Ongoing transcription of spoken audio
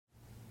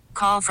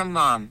Call from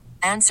mom.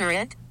 Answer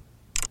it.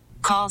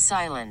 Call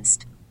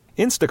silenced.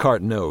 Instacart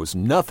knows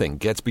nothing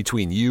gets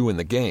between you and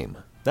the game.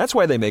 That's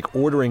why they make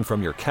ordering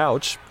from your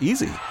couch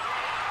easy.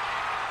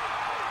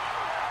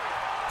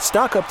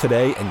 Stock up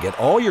today and get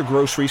all your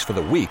groceries for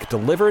the week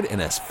delivered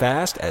in as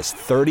fast as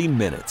 30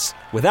 minutes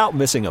without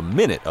missing a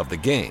minute of the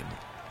game.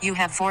 You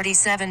have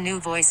 47 new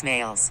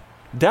voicemails.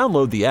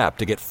 Download the app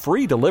to get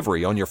free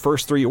delivery on your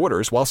first 3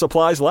 orders while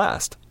supplies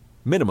last.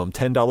 Minimum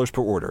 $10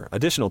 per order.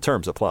 Additional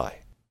terms apply.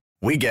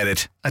 We get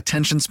it.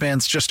 Attention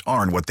spans just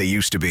aren't what they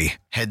used to be.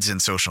 Heads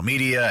in social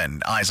media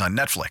and eyes on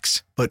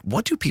Netflix. But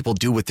what do people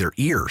do with their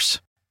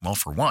ears? Well,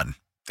 for one,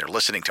 they're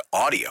listening to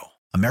audio.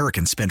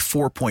 Americans spend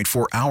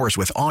 4.4 hours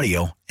with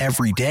audio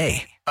every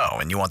day. Oh,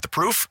 and you want the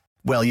proof?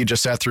 Well, you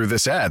just sat through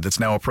this ad that's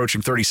now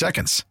approaching 30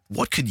 seconds.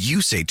 What could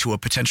you say to a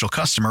potential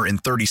customer in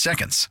 30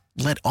 seconds?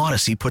 Let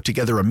Odyssey put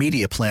together a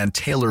media plan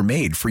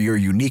tailor-made for your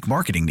unique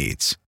marketing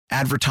needs.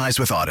 Advertise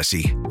with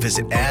Odyssey.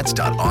 Visit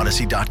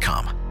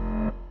ads.odyssey.com.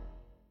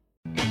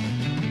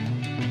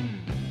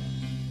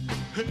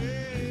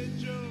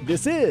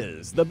 This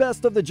is the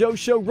Best of the Joe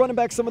Show, running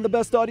back some of the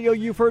best audio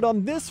you've heard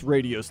on this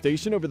radio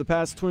station over the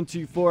past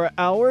 24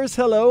 hours.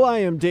 Hello, I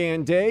am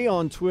Dan Day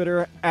on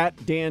Twitter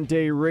at Dan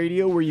Day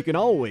Radio, where you can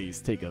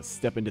always take a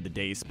step into the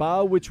day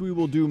spa, which we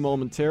will do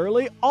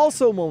momentarily.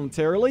 Also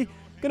momentarily,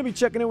 going to be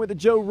checking in with the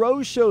Joe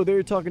Rose Show.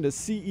 They're talking to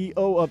CEO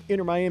of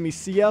Inter Miami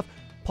CF,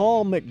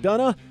 Paul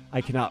McDonough.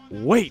 I cannot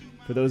wait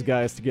for those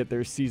guys to get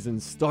their season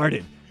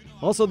started.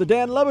 Also, the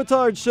Dan Le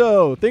Batard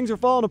Show. Things are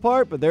falling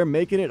apart, but they're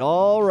making it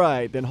all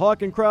right. Then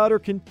Hawk and Crowder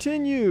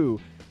continue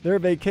their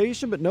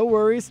vacation, but no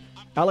worries.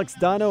 Alex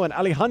Dano and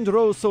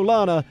Alejandro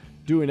Solana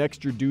doing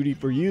extra duty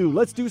for you.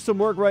 Let's do some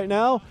work right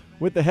now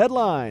with the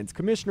headlines.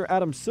 Commissioner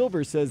Adam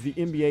Silver says the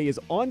NBA is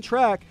on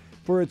track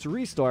for its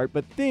restart,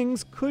 but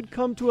things could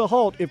come to a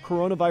halt if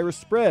coronavirus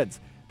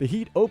spreads. The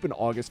Heat open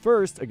August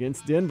 1st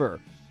against Denver.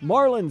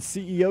 Marlins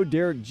CEO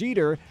Derek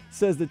Jeter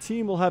says the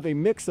team will have a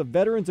mix of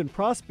veterans and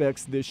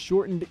prospects this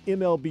shortened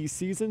MLB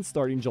season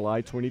starting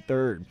July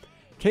 23rd.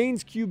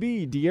 Canes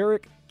QB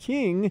De'Aaron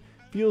King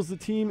feels the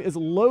team is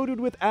loaded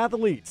with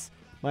athletes.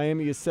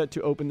 Miami is set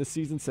to open the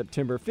season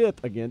September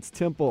 5th against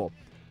Temple.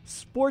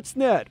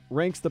 Sportsnet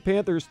ranks the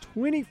Panthers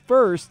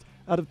 21st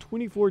out of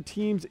 24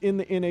 teams in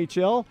the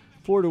NHL.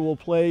 Florida will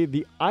play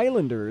the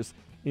Islanders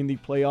in the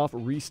playoff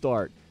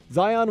restart.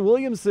 Zion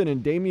Williamson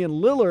and Damian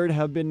Lillard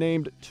have been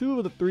named 2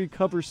 of the 3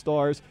 cover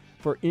stars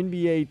for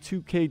NBA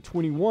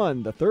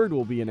 2K21. The third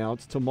will be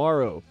announced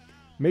tomorrow.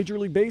 Major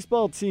League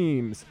Baseball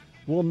teams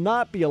will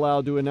not be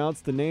allowed to announce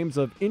the names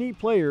of any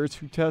players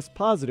who test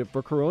positive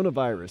for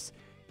coronavirus.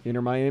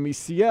 Inter Miami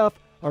CF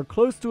are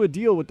close to a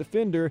deal with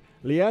defender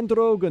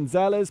Leandro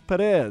Gonzalez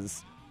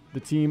Perez. The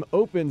team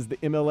opens the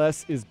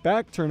MLS is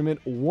Back tournament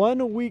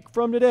 1 week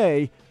from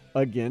today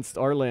against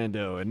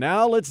Orlando. And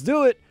now let's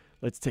do it.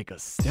 Let's take a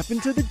step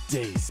into the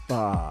day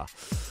spa.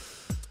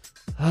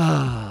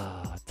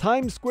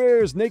 Times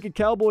Square's naked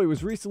cowboy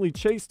was recently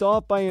chased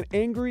off by an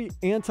angry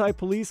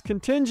anti-police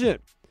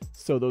contingent.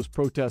 So those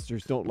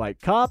protesters don't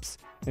like cops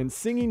and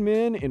singing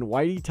men in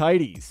whitey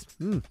tighties.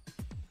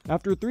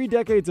 After 3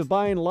 decades of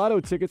buying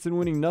lotto tickets and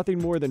winning nothing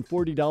more than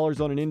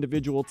 $40 on an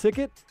individual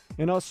ticket,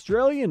 an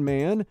Australian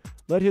man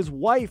let his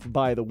wife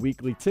buy the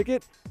weekly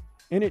ticket,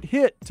 and it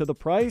hit to the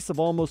price of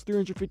almost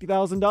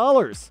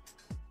 $350,000.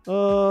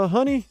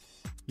 Honey,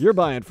 you're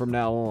buying from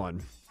now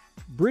on.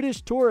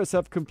 British tourists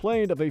have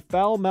complained of a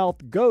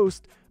foul-mouthed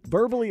ghost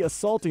verbally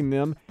assaulting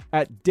them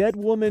at Dead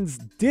Woman's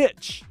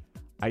Ditch.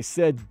 I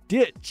said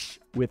ditch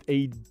with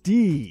a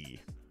D.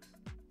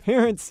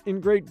 Parents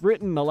in Great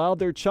Britain allowed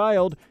their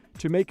child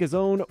to make his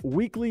own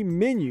weekly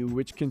menu,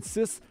 which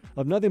consists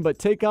of nothing but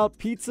takeout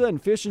pizza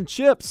and fish and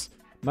chips.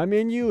 My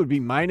menu would be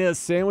mayonnaise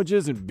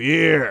sandwiches and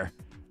beer.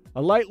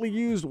 A lightly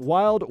used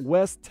Wild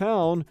West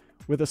town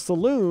with a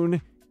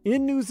saloon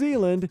in New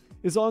Zealand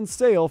is on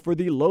sale for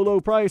the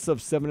low price of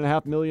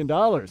 $7.5 million.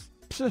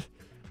 Psh,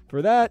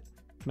 for that,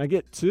 can I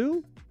get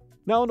 2?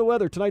 Now on the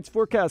weather. Tonight's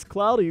forecast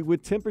cloudy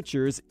with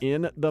temperatures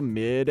in the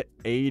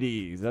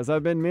mid-80s. As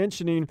I've been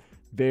mentioning,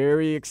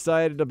 very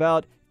excited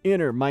about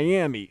Inter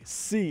Miami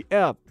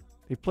CF.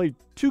 They've played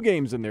 2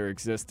 games in their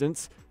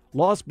existence,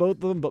 lost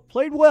both of them, but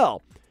played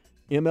well.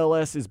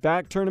 MLS is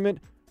Back tournament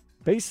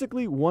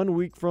basically 1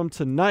 week from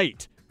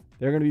tonight.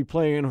 They're going to be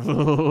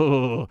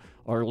playing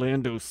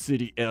Orlando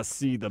City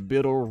SC, the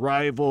bitter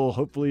rival.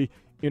 Hopefully,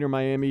 Inter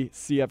Miami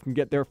CF can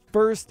get their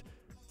first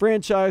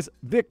franchise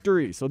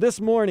victory. So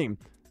this morning,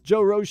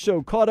 Joe Rose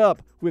Show caught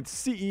up with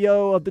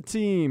CEO of the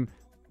team,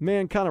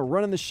 man kind of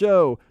running the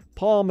show,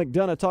 Paul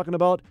McDonough, talking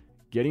about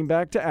getting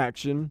back to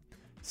action,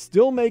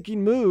 still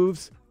making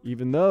moves,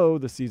 even though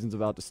the season's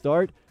about to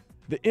start.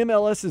 The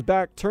MLS is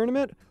Back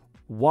tournament.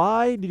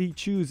 Why did he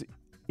choose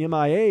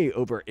MIA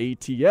over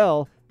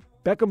ATL?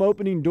 Beckham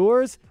opening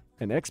doors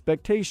and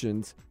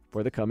expectations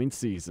for the coming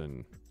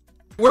season.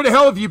 Where the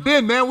hell have you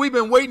been, man? We've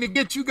been waiting to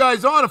get you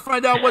guys on to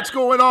find out what's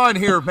going on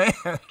here, man.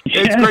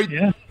 It's great.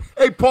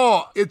 Hey,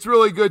 Paul, it's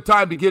really good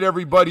time to get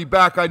everybody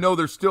back. I know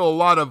there's still a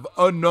lot of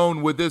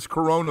unknown with this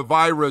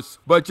coronavirus,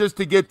 but just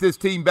to get this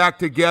team back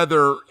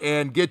together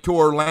and get to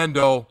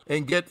Orlando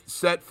and get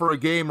set for a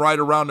game right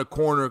around the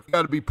corner, you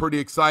got to be pretty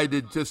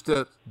excited just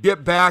to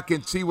get back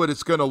and see what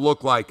it's going to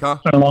look like, huh?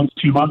 It's been a long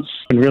 2 months,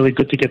 and really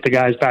good to get the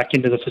guys back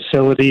into the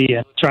facility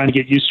and trying to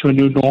get used to a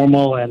new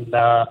normal and,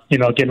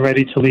 getting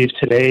ready to leave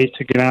today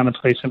to get out and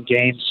play some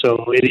games.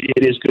 So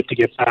it is good to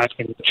get back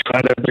and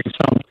try to bring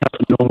some kind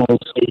of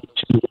normalcy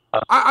to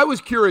I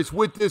was curious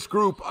with this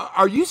group,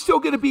 are you still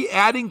going to be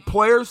adding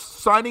players,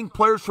 signing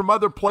players from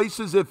other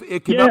places if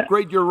it can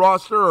upgrade your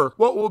roster, or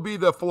what will be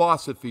the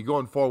philosophy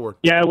going forward?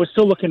 Yeah, we're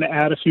still looking to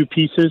add a few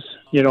pieces.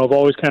 I've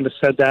always kind of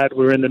said that.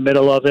 We were in the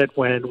middle of it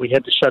when we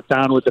had to shut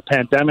down with the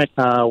pandemic.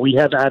 We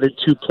have added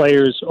 2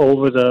 players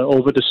over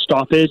the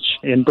stoppage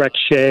in Breck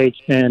Shea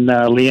and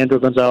Leandro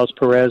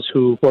Gonzalez-Perez,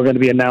 who we're going to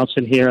be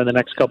announcing here in the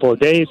next couple of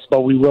days.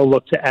 But we will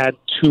look to add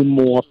 2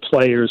 more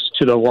players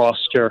to the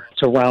roster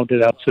to round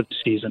it up for the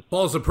season.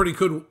 Paul, it's a pretty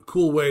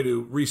cool way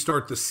to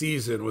restart the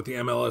season with the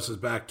MLS's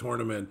back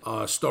tournament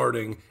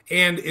starting,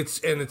 and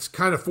it's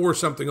kind of for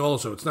something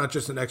also. It's not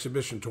just an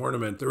exhibition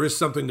tournament. There is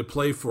something to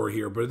play for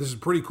here, but this is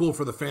pretty cool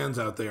for the fans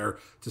out there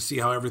to see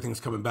how everything's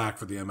coming back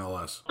for the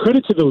MLS.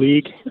 Credit to the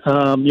league.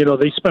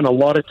 They spent a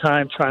lot of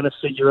time trying to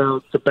figure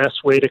out the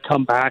best way to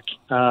come back.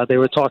 They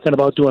were talking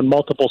about doing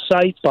multiple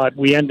sites, but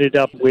we ended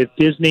up with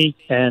Disney,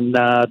 and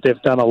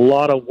they've done a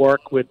lot of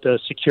work with the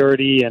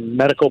security and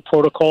medical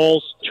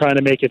protocols, trying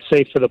to make it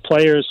safe for the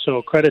players.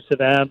 So credit to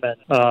them,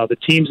 and the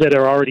teams that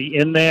are already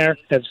in there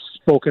have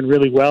spoken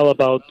really well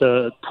about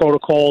the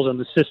protocols and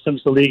the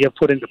systems the league have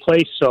put into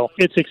place. So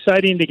it's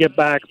exciting to get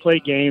back,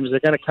 play games. They're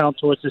going to count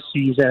towards the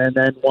season, and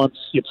then once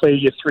you play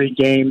your 3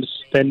 games,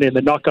 then in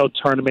the knockout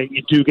tournament,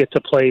 you do get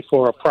to play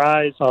for a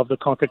prize of the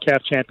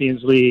CONCACAF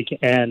Champions League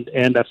and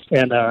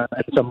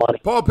some money.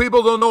 Paul,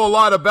 people don't know a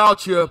lot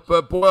about you,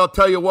 but boy, I'll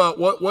tell you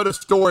what a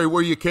story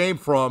where you came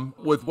from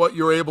with what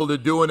you're able to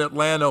do in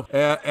Atlanta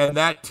and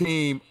that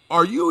team.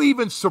 Are you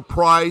even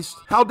surprised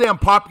how damn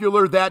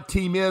popular that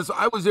team is?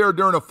 I was there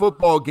during a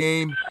football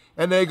game,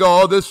 and they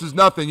go, "Oh, this is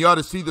nothing. You ought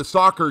to see the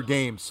soccer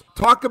games."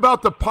 Talk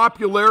about the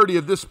popularity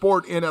of this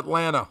sport in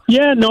Atlanta.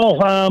 Yeah, no,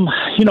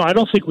 I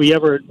don't think we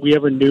ever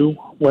knew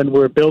when we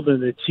were building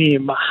the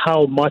team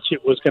how much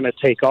it was going to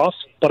take off.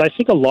 But I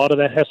think a lot of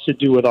that has to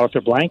do with Arthur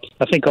Blank.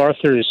 I think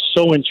Arthur is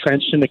so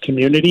entrenched in the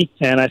community,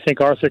 and I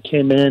think Arthur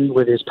came in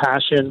with his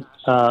passion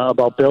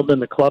about building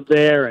the club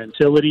there and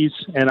facilities,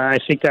 and I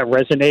think that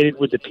resonated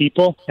with the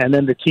people. And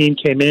then the team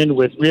came in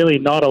with really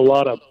not a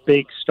lot of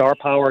big star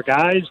power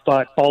guys,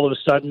 but all of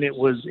a sudden it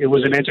was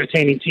an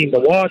entertaining team to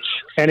watch,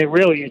 and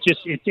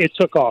it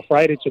took off.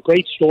 Right, it's a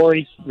great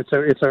story. It's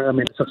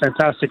a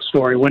fantastic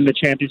story. Win the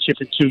championship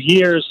in 2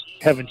 years,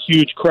 having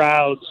huge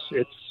crowds.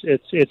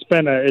 It's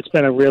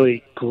been a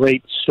really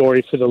great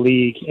story for the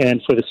league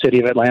and for the city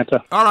of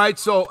Atlanta. All right,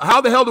 so how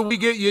the hell did we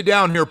get you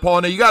down here,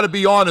 Paul? Now you got to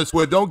be honest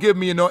with. Don't give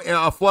me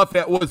a fluff.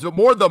 Was it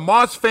more the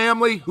Moss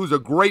family, who's a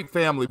great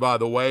family by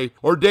the way,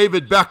 or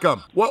David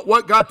Beckham?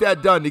 What got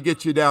that done to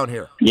get you down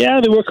here? Yeah,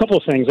 there were a couple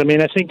of things. I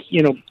mean, I think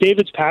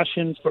David's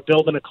passion for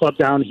building a club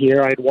down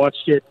here. I'd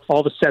watched it,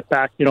 all the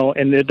setback,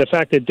 and the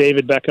fact that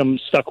David Beckham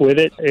stuck with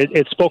it.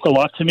 It spoke a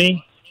lot to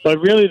me. But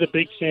really the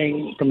big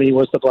thing for me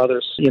was the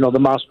brothers, the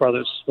Moss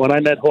brothers. When I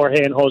met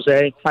Jorge and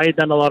Jose, I had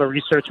done a lot of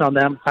research on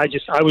them. I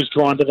was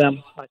drawn to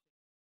them.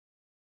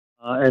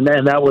 And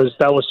that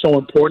was so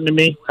important to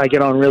me. I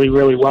get on really,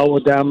 really well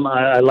with them.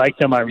 I like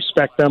them. I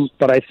respect them.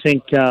 But I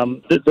think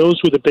those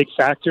were the big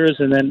factors.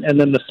 And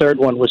then the third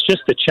one was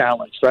just the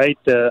challenge, right?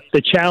 The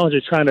challenge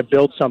of trying to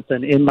build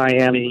something in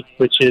Miami,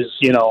 which is,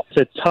 it's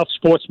a tough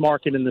sports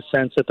market in the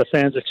sense that the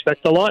fans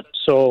expect a lot.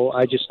 So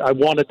I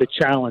wanted the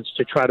challenge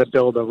to try to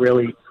build a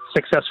really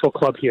successful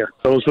club here.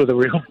 Those were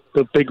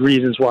the big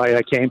reasons why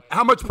I came.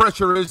 How much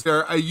pressure is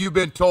there? You've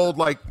been told,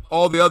 like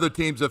all the other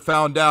teams have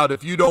found out,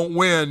 if you don't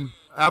win,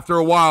 after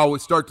a while we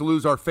start to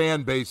lose our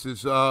fan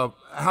bases.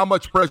 How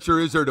much pressure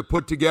is there to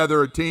put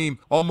together a team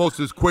almost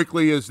as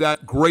quickly as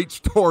that great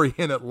story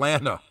in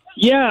Atlanta?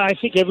 Yeah, I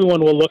think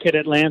everyone will look at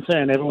Atlanta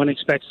and everyone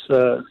expects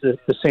the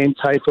same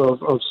type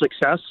of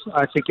success.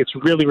 I think it's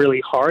really,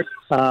 really hard.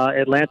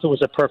 Atlanta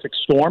was a perfect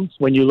storm.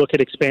 When you look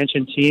at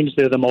expansion teams,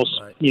 they're the most,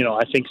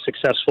 I think,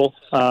 successful.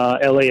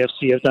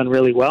 LAFC have done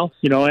really well.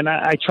 And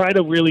I try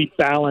to really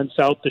balance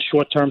out the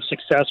short-term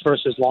success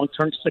versus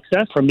long-term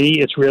success. For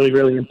me, it's really,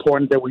 really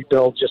important that we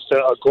build just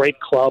a great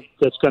club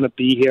that's going to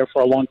be here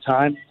for a long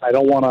time. I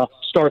don't want to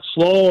start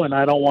slow, and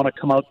I don't want to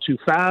come out too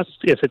fast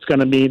if it's going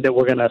to mean that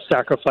we're going to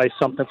sacrifice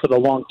something for the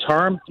long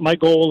term. My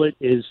goal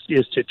is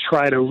to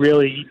try to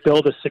really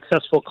build a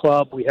successful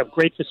club. We have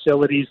great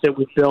facilities that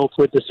we've built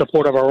with the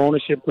support of our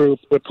ownership group.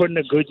 We're putting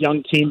a good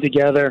young team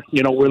together.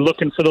 We're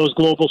looking for those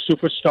global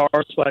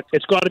superstars, but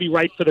it's got to be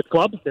right for the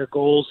club. Their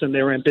goals and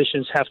their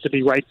ambitions have to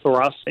be right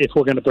for us if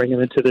we're going to bring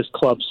them into this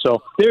club.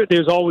 So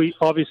there's always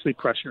obviously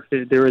pressure.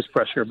 There is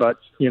pressure, but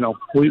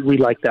we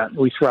like that.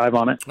 We thrive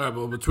on it. All right,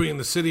 well, between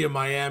the city of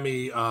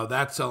Miami,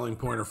 that selling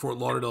point, or Fort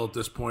Lauderdale at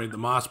this point, the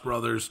Moss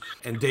brothers,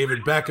 and David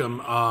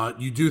Beckham,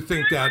 You do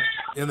think that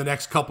in the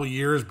next couple of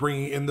years,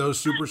 bringing in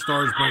those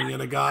superstars, bringing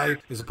in a guy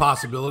is a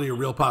possibility, a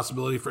real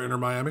possibility for Inter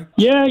Miami?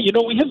 Yeah,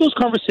 we have those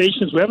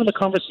conversations. We're having the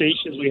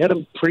conversations. We had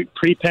them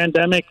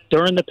pre-pandemic,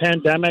 during the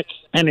pandemic,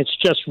 and it's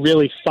just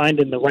really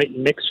finding the right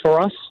mix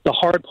for us. The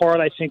hard part,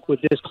 I think, with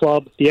this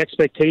club, the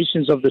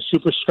expectations of the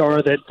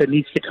superstar that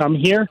needs to come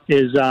here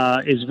is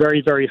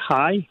very, very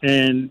high.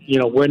 And,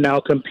 we're now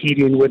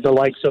competing with the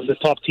likes of the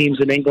top teams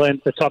in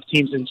England, the top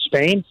teams in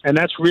Spain, and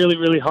that's really,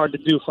 really hard to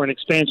do for an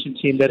expansion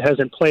team that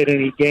hasn't played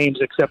any games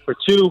except for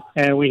 2,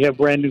 and we have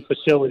brand new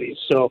facilities.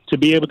 So to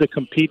be able to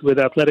compete with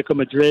Atletico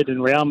Madrid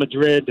and Real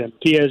Madrid and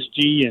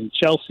PSG and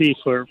Chelsea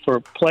for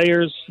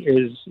players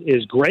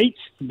is great,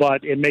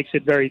 but it makes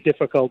it very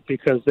difficult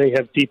because they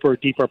have deeper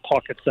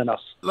pockets than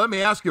us. Let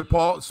me ask you,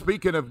 Paul,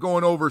 speaking of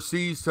going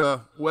overseas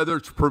to whether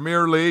it's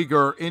Premier League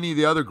or any of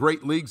the other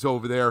great leagues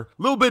over there, a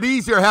little bit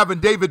easier having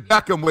David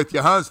Beckham with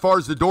you, huh? As far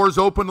as the doors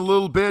open a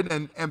little bit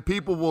and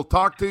people will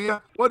talk to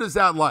you. What is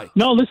that like?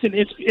 No, listen,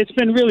 it's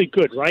been really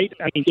good, right?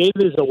 I mean,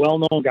 David is a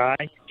well-known guy.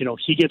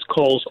 He gets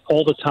calls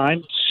all the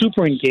time,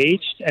 super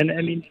engaged. And,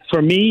 I mean,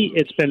 for me,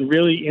 it's been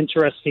really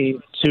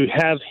interesting to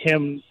have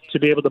him to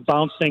be able to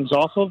bounce things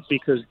off of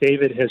because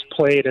David has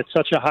played at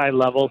such a high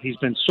level. He's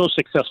been so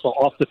successful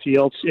off the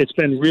field. It's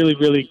been really,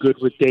 really good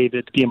with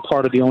David being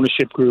part of the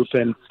ownership group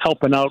and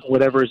helping out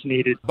whatever is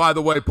needed. By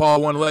the way, Paul, I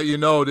want to let you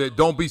know that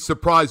don't be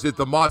surprised if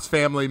the Moss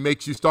family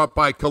makes you stop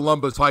by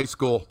Columbus High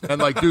School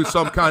and do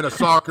some kind of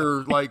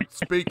soccer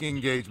speaking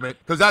engagement,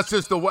 because that's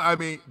just the way. I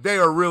mean, they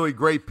are really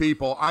great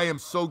people. I am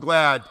so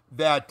glad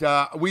that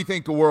we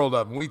think the world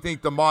of them. We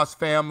think the Moss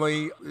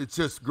family. It's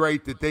just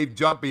great that they've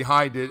jumped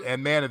behind it,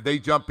 and man, if they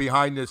jump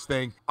behind this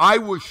thing. I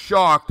was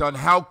shocked on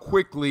how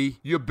quickly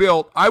you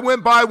built. I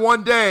went by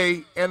one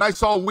day and I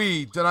saw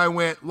weeds and I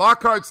went,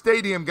 Lockhart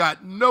Stadium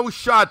got no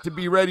shot to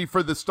be ready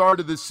for the start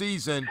of the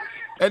season.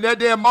 And that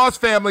damn Moss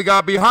family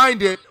got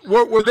behind it.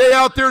 Were they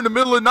out there in the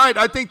middle of the night?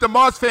 I think the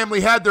Moss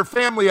family had their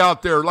family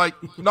out there,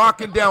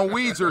 knocking down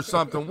weeds or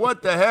something.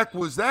 What the heck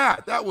was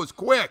that? That was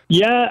quick.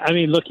 Yeah, I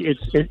mean, look,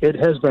 it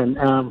has been.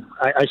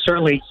 I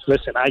certainly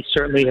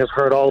have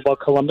heard all about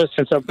Columbus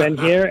since I've been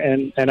here,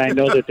 and I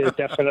know that they're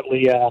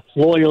definitely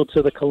loyal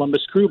to the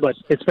Columbus crew. But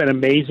it's been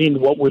amazing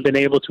what we've been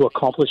able to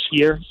accomplish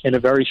here in a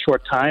very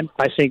short time.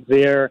 I think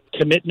their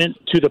commitment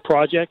to the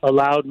project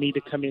allowed me to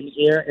come in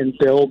here and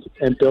build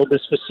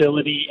this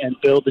facility and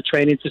build the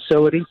training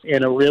facility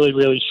in a really,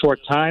 really short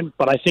time.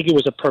 But I think it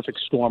was a perfect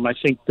storm. I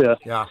think the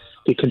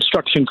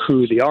construction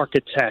crew, the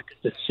architect,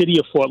 the city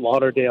of Fort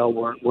Lauderdale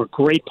were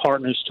great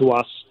partners to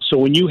us. So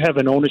when you have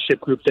an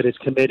ownership group that is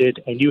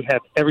committed and you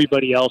have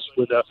everybody else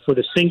with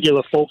a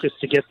singular focus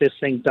to get this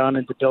thing done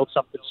and to build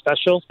something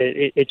special,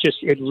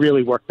 it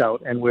really worked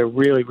out. And we're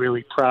really,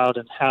 really proud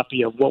and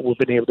happy of what we've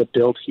been able to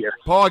build here.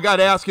 Paul, I got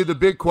to ask you the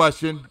big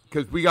question,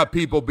 because we got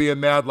people being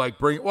mad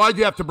why'd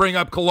you have to bring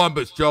up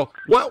Columbus, Joe?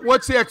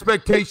 What's the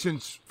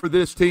expectations for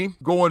this team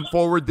going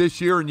forward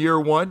this year in year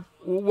one?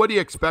 What do you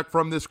expect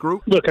from this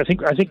group? Look, I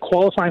think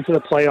qualifying for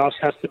the playoffs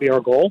has to be our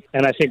goal.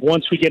 And I think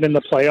once we get in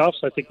the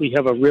playoffs, I think we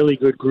have a really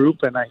good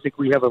group, and I think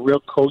we have a real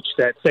coach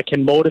that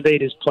can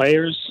motivate his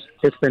players.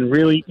 It's been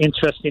really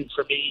interesting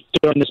for me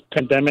during this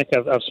pandemic.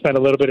 I've spent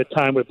a little bit of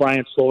time with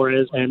Brian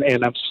Flores, and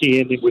I'm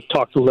seeing, we've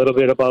talked a little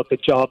bit about the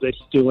job that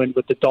he's doing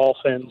with the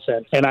Dolphins.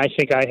 And I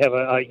think I have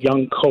a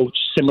young coach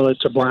similar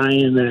to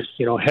Brian that,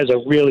 has a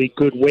really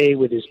good way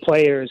with his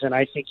players, and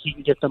I think he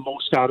can get the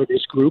most out of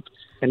this group,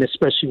 and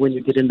especially when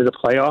you get into the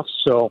playoffs.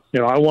 So,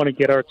 I want to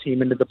get our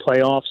team into the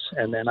playoffs,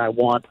 and then I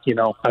want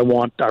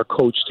our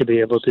coach to be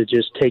able to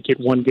just take it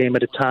one game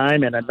at a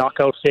time in a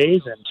knockout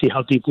phase and see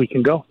how deep we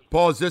can go.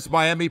 Paul, is this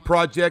Miami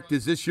project,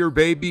 is this your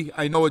baby?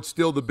 I know it's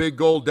still the big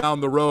goal down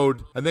the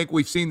road. I think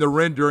we've seen the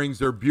renderings.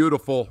 They're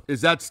beautiful.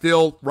 Is that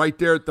still right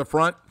there at the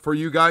front for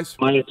you guys?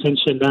 My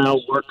attention now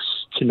works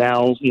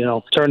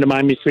to turn to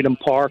Miami Freedom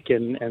Park,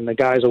 and the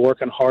guys are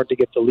working hard to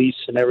get the lease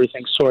and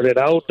everything sorted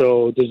out.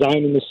 So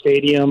designing the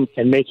stadium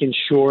and making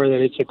sure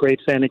that it's a great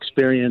fan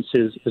experience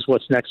is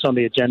what's next on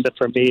the agenda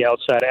for me,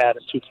 outside of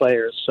adding 2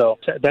 players. So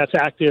that's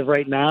active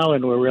right now,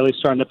 and we're really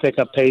starting to pick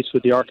up pace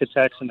with the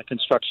architects and the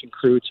construction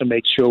crew to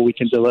make sure we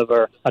can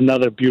deliver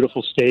another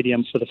beautiful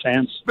stadium for the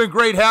fans. It's been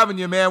great having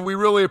you, man. We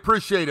really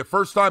appreciate it.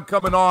 First time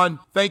coming on.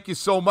 Thank you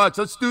so much.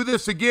 Let's do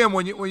this again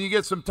when you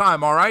get some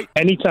time, all right?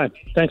 Anytime.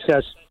 Thanks,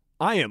 guys.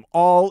 I am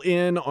all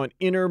in on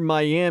Inter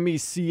Miami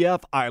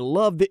CF. I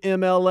love the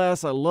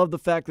MLS. I love the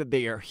fact that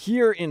they are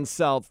here in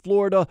South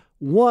Florida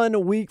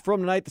 1 week from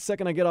tonight. The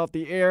second I get off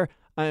the air,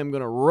 I am going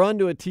to run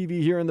to a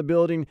TV here in the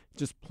building,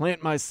 just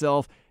plant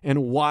myself,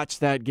 and watch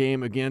that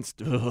game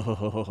against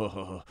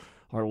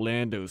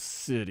Orlando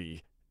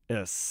City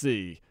SC.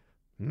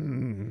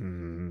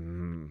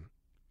 Inter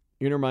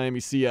Miami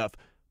CF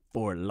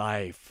for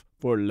life,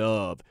 for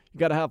love. You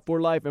got to have for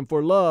life and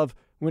for love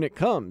when it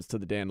comes to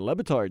the Dan Le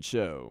Batard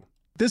Show.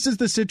 This is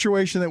the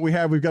situation that we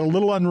have. We've got a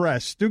little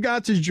unrest.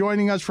 Stugotz is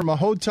joining us from a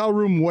hotel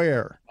room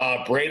where?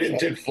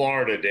 Bradenton,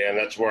 Florida, Dan.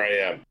 That's where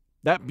I am.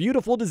 That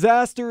beautiful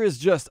disaster is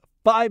just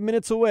 5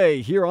 minutes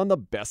away here on the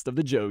Best of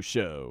the Joe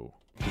Show.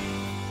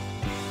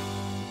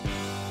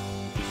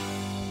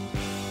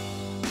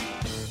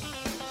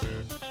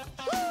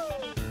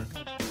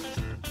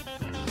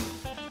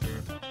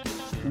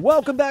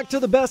 Welcome back to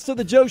the Best of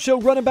the Joe Show,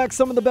 running back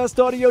some of the best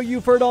audio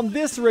you've heard on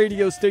this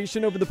radio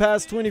station over the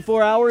past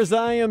 24 hours.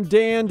 I am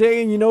Dan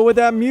Day, and you know what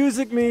that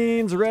music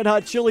means. Red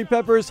Hot Chili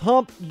Peppers,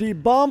 Hump de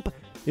Bump.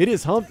 It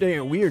is Hump Day,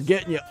 and we are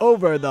getting you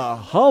over the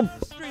hump.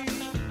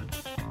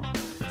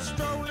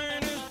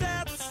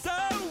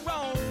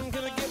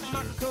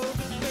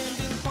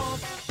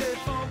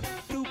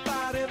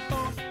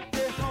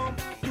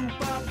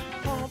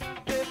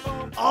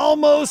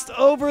 Almost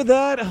over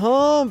that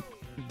hump.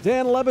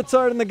 Dan Le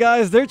Batard and the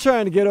guys, they're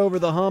trying to get over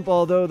the hump,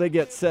 although they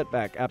get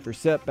setback after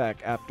setback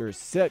after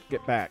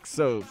setback.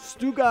 So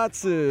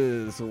Stugotz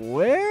is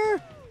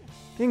where?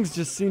 Things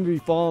just seem to be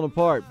falling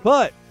apart.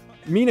 But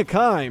Mina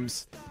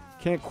Kimes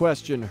can't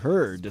question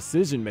her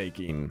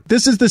decision-making.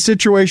 This is the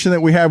situation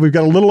that we have. We've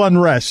got a little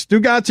unrest.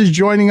 Stugotz is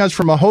joining us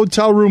from a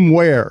hotel room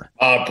where?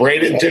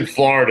 Bradenton,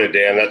 Florida,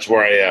 Dan. That's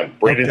where I am.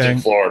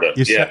 Bradenton, Florida.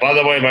 By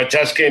the way, my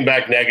test came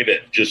back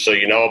negative, just so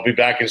you know. I'll be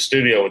back in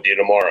studio with you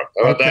tomorrow.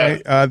 How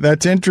about that?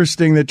 That's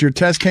interesting that your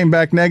test came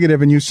back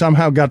negative and you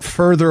somehow got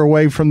further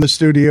away from the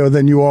studio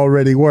than you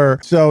already were.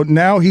 So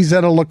now he's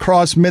at a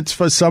lacrosse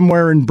mitzvah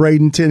somewhere in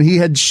Bradenton. He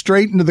heads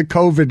straight into the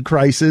COVID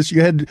crisis.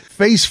 You head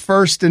face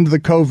first into the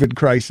COVID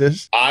crisis.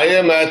 I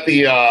am at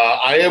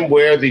I am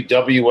where the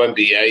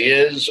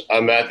WNBA is.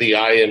 I'm at the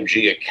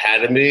IMG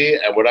Academy,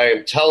 and what I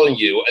am telling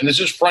you, and this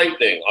is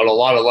frightening on a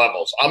lot of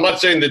levels. I'm not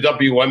saying the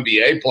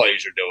WNBA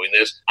players are doing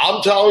this.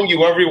 I'm telling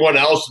you, everyone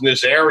else in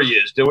this area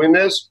is doing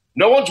this.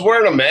 No one's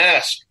wearing a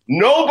mask.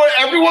 Nobody,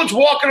 everyone's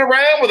walking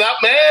around without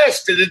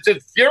masks. It's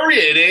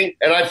infuriating,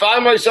 and I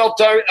find myself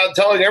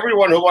telling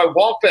everyone who I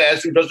walk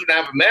past who doesn't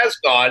have a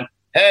mask on,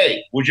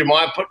 hey, would you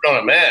mind putting on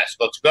a mask?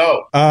 Let's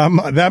go.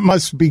 That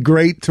must be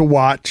great to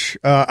watch.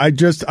 I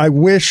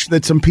wish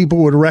that some people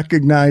would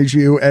recognize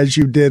you as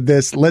you did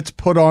this. Let's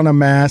put on a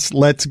mask.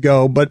 Let's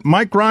go. But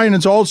Mike Ryan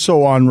is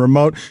also on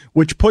remote,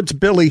 which puts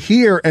Billy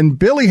here. And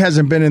Billy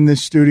hasn't been in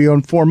this studio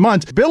in 4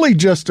 months. Billy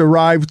just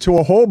arrived to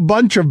a whole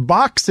bunch of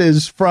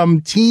boxes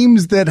from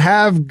teams that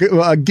have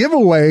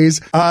giveaways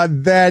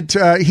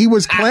that he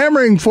was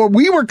clamoring for.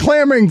 We were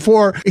clamoring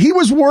for. He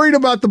was worried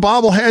about the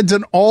bobbleheads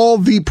and all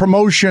the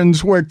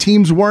promotions where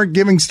teams weren't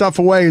giving stuff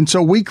away. And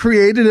so we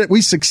created it.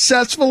 We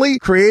successfully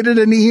created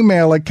an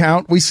email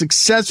account. We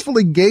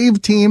successfully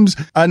gave teams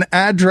an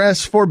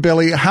address for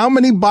Billy. How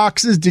many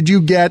boxes did you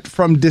get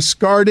from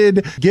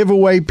discarded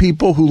giveaway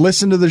people who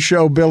listened to the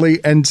show, Billy,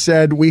 and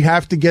said, we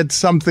have to get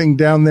something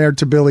down there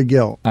to Billy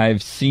Gill?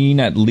 I've seen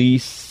at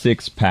least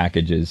 6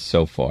 packages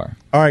so far.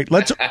 All right,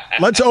 let's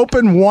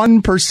open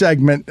one per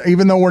segment,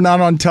 even though we're not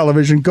on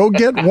television. Go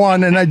get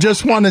one, and I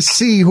just want to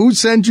see who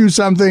sent you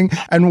something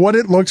and what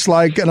it looks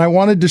like, and I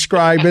want to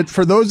describe it.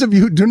 For those of you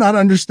who do not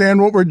understand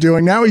what we're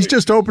doing, now he's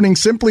just opening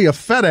simply a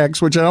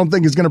FedEx, which I don't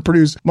think is going to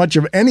produce much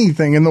of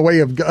anything in the way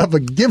of a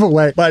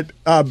giveaway. But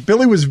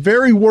Billy was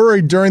very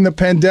worried during the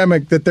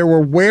pandemic that there were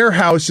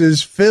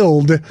warehouses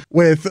filled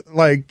with,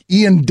 like,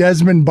 Ian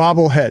Desmond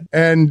bobblehead,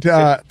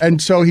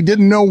 and so he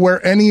didn't know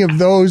where any of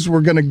those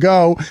were going to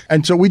go,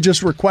 and so we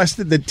just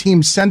requested that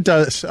teams send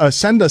us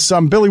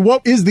some. Billy,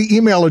 what is the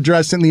email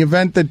address in the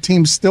event that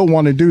teams still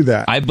want to do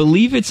that? I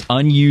believe it's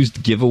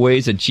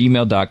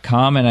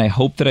unusedgiveaways@gmail.com, and I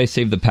hope that I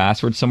saved the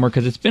password somewhere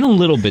because it's been a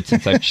little bit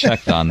since I've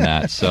checked on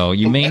that, so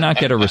you may not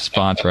get a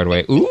response right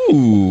away.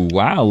 Ooh,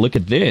 wow, look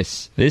at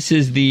this. This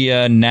is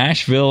the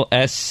Nashville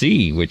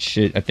SC, which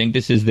I think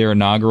this is their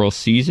inaugural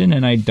season,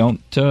 and I don't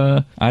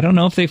know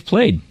if they've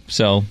played.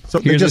 So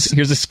here's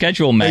a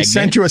schedule magnet. They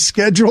sent you a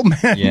schedule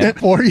magnet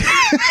for you.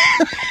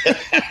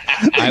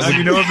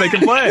 You know if they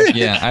can play.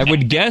 Yeah, I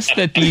would guess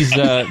that these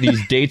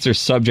dates are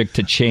subject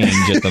to change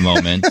at the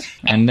moment,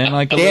 and then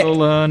like a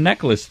little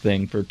necklace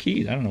thing for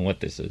keys. I don't know what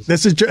this is.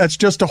 That's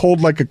just to hold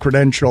like a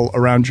credential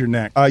around your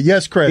neck.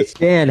 Yes, Chris.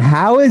 Dan,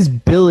 how is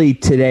Billy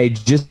today?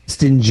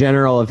 Just in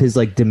general of his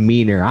like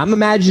demeanor, I'm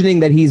imagining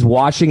that he's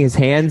washing his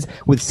hands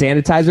with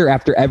sanitizer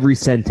after every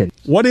sentence.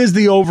 What is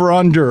the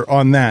over/under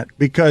on that?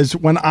 Because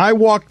when I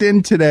walked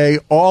in today,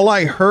 all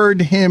I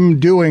heard him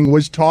doing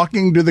was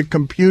talking to the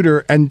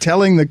computer and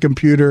telling the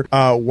computer,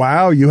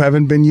 wow, you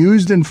haven't been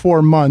used in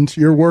 4 months.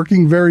 You're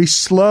working very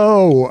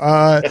slow.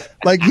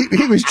 Like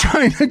he was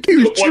trying to...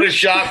 What a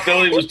shock.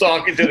 Billy was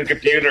talking to the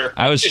computer.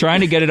 I was trying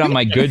to get it on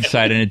my good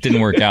side, and it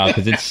didn't work out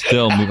because it's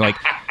still like...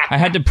 I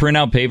had to print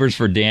out papers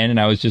for Dan, and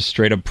I was just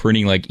straight up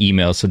printing like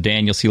emails. So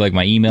Dan, you'll see like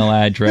my email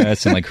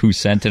address and like who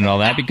sent it and all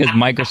that because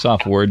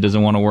Microsoft Word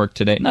doesn't want to work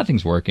today.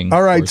 Nothing's working.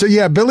 All right. So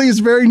yeah, Billy is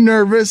very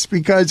nervous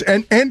because,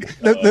 and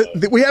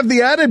we have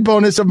the added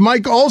bonus of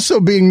Mike also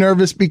being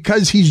nervous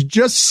because he's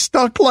just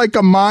stuck like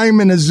a mime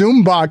in a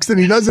Zoom box and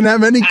he doesn't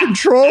have any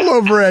control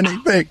over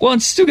anything. Well,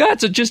 and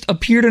Stugotz just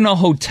appeared in a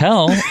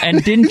hotel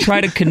and didn't try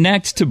to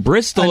connect to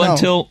Bristol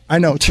until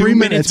 3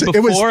 minutes before.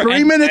 It was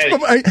 3 minutes.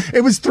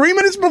 It was 3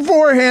 minutes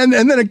beforehand.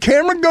 and then a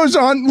camera goes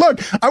on. Look,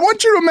 I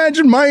want you to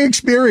imagine my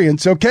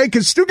experience, okay?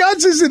 Because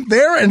Stugotz isn't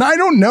there, and I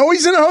don't know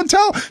he's in a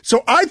hotel.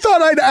 So I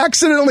thought I'd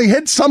accidentally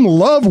hit some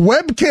love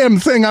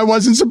webcam thing I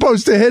wasn't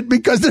supposed to hit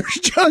because there's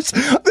just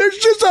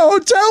a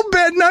hotel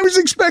bed, and I was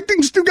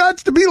expecting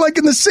Stugotz to be like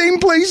in the same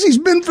place he's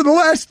been for the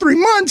last 3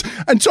 months.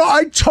 And so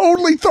I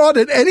totally thought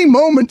at any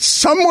moment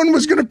someone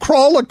was going to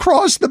crawl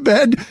across the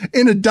bed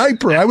in a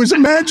diaper. I was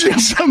imagining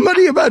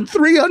somebody about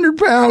 300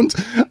 pounds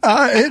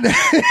in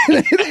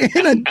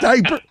a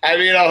diaper. I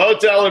mean, a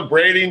hotel in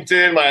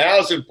Bradenton, my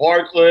house in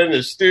Parkland,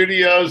 the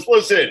studios.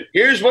 Listen,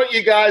 here's what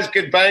you guys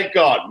can bank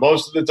on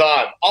most of the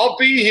time. I'll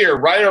be here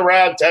right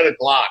around 10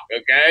 o'clock,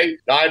 okay?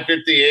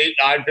 9:58,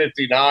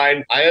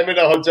 9:59. I am in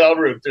a hotel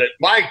room today.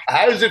 Mike,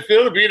 how does it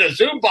feel to be in a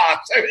Zoom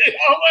box? I mean,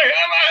 oh my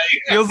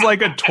God. Feels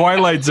like a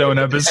Twilight Zone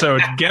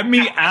episode. Get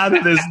me out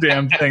of this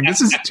damn thing.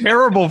 This is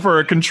terrible for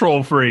a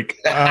control freak.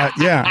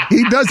 Yeah,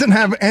 he doesn't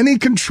have any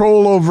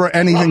control over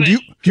anything.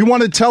 Do you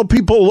want to tell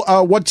people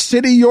what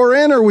city you're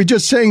in, or are we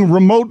just saying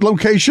remote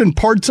location,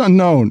 parts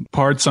unknown?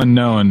 Parts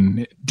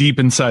unknown, deep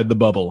inside the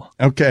bubble.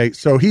 Okay,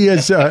 so he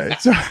is...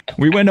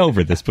 we went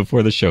over this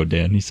before the show,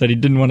 Dan. He said he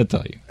didn't want to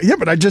tell you. Yeah,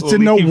 but I just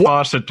didn't know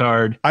what...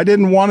 I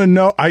didn't want to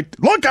know... I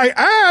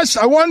asked.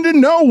 I wanted to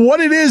know what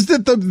it is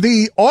that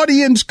the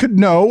audience could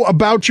know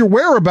about your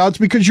whereabouts,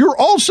 because you're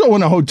also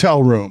in a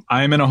hotel room.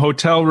 I am in a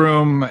hotel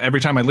room.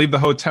 Every time I leave the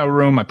hotel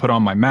room, I put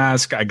on my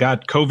mask. I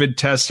got COVID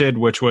tested,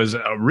 which was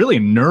a really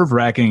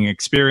nerve-wracking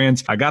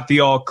experience. I got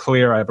the all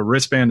clear. I have a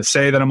wristband to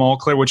say that I'm all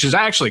clear, which is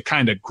actually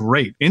kind of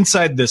great.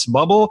 Inside this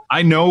bubble,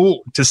 I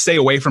know to stay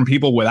away from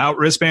people without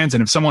wristbands.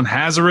 And if someone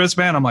has a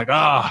wristband, I'm like,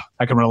 I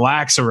can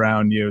relax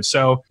around you.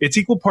 So it's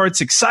equal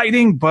parts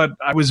exciting, but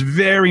I was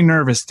very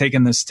nervous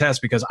taking this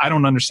test because I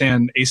don't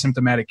understand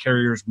asymptomatic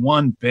carriers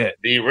one bit.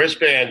 The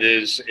wristband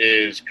is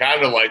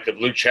kind of like the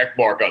blue check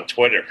mark on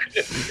Twitter.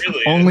 It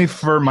really Only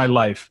for my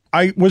life.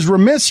 I was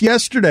remiss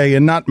yesterday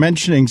in not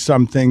mentioning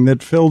something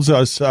that fills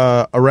us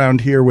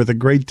around here with a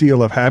great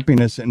deal of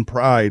happiness and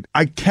pride.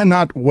 I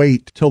cannot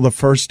wait till the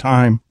first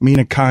time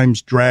Mina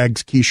Kimes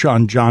drags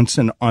Keyshawn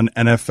Johnson on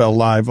NFL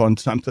Live on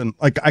something.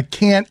 Like, I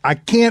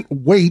can't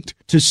wait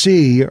to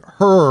see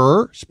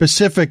her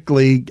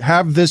specifically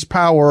have this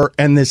power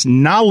and this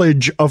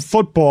knowledge of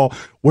football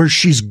where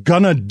she's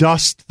gonna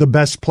dust the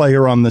best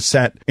player on the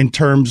set in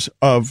terms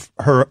of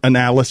her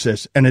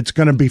analysis. And it's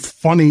gonna be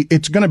funny.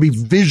 It's gonna be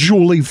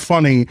visually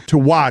funny to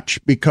watch,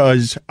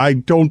 because I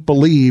don't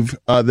believe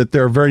that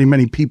there are very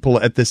many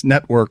people at this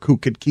network who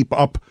could keep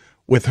up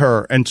with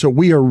her. And so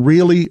we are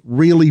really,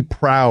 really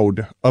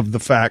proud of the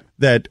fact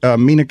that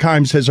Mina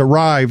Kimes has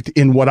arrived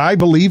in what I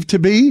believe to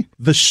be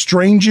the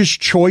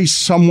strangest choice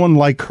someone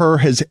like her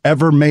has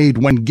ever made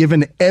when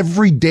given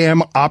every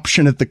damn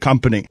option at the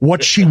company.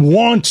 What she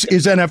wants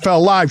is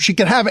NFL Live. She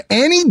can have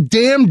any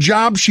damn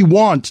job she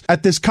wants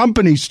at this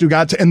company,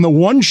 Stugotz, and the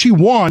one she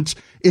wants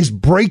is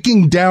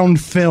breaking down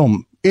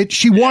film.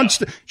 She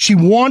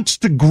wants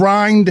to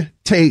grind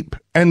tape.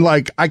 And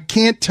like, I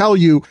can't tell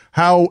you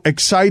how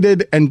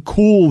excited and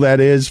cool that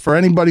is for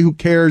anybody who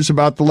cares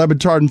about the Le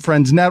Batard and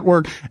Friends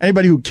Network,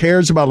 anybody who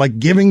cares about like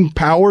giving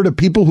power to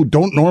people who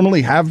don't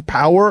normally have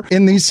power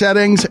in these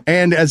settings.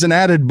 And as an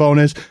added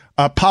bonus,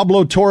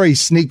 Pablo Torre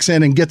sneaks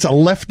in and gets a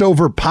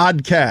leftover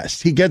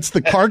podcast. He gets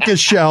the carcass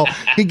shell.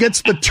 He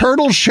gets the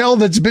turtle shell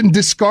that's been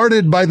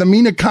discarded by the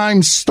Mina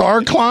Kimes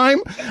Star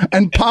Climb.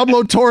 And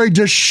Pablo Torre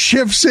just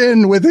shifts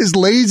in with his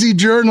lazy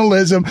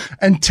journalism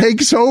and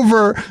takes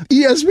over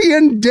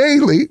ESPN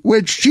Daily,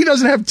 which she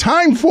doesn't have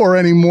time for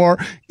anymore.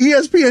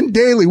 ESPN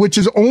Daily, which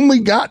has only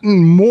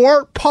gotten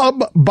more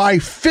pub by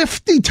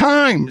 50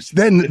 times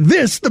than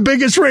this, the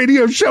biggest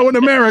radio show in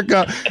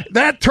America.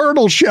 That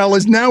turtle shell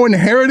is now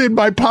inherited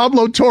by Pablo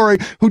Torre,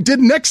 who did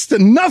next to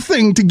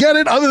nothing to get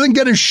it other than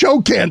get his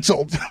show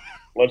canceled.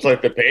 Much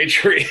like the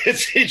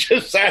Patriots, he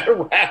just sat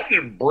around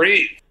and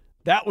breathed.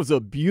 That was a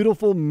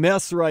beautiful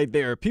mess right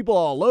there. People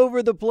all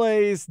over the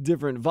place,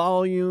 different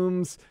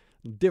volumes,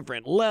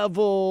 different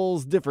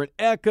levels, different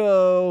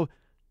echo.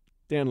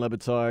 Dan Le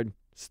Batard,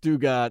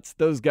 Stugotz,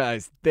 those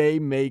guys, they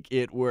make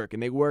it work.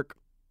 And they work,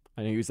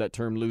 I use that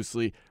term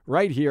loosely,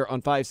 right here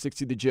on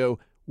 560 The Joe,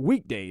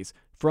 weekdays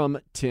from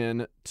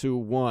 10 to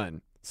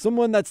 1.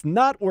 Someone that's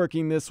not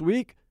working this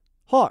week,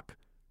 Hawk.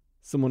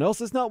 Someone else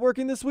that's not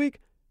working this week,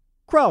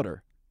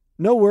 Crowder.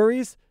 No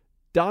worries,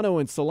 Dono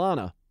and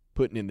Solana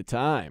putting in the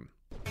time.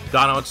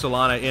 Dono and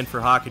Solana in for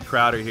Hawk and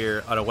Crowder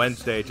here on a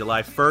Wednesday,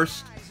 July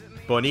 1st.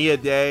 Bonilla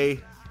Day,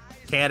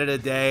 Canada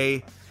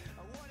Day.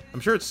 I'm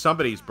sure it's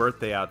somebody's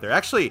birthday out there.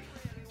 Actually,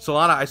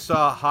 Solana, I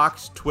saw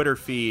Hawk's Twitter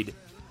feed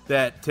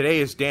that today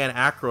is Dan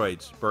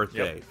Aykroyd's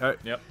birthday.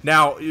 Yep.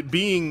 Now,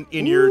 being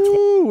in your...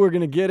 we're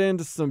going to get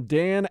into some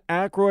Dan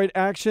Aykroyd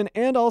action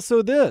and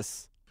also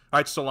this. All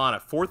right,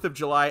 Solana, 4th of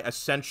July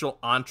essential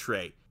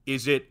entree.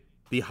 Is it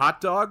the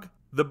hot dog,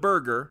 the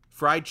burger,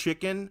 fried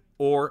chicken,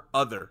 or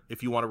other,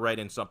 if you want to write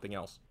in something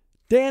else?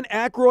 Dan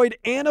Aykroyd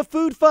and a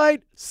food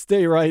fight?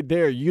 Stay right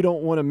there. You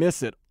don't want to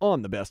miss it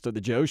on the Best of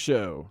the Joe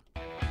Show.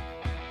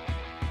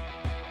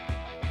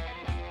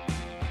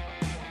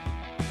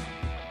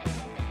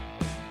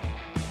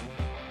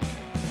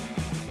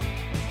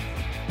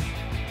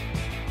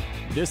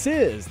 This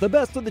is the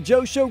Best of the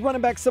Joe Show,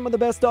 running back some of the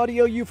best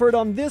audio you've heard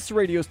on this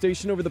radio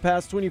station over the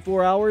past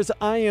 24 hours.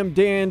 I am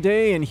Dan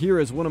Day, and here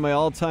is one of my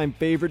all-time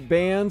favorite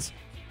bands,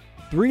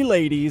 three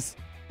ladies,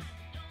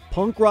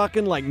 punk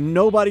rocking like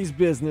nobody's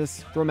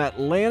business, from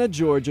Atlanta,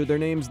 Georgia. Their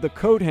name's the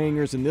Coat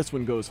Hangers, and this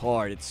one goes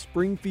hard. It's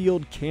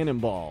Springfield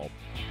Cannonball.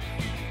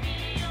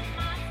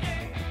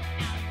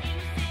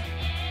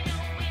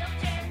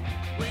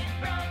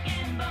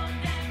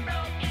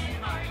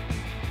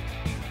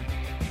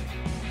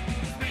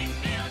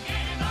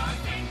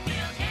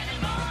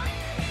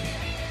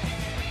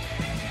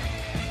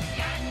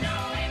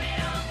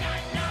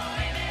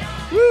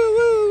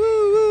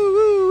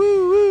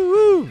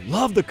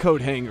 Love the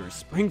Coat Hangers.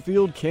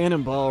 Springfield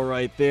Cannonball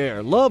right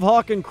there. Love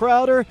Hawk and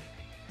Crowder,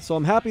 so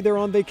I'm happy they're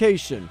on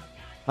vacation.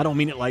 I don't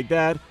mean it like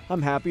that.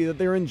 I'm happy that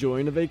they're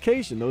enjoying a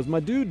vacation. Those are my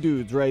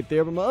dudes right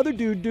there. But my other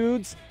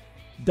dudes,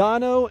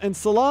 Dono and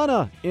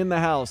Solana in the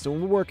house. And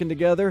we're working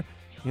together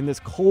in this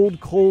cold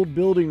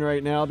building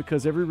right now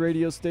because every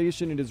radio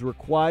station, it is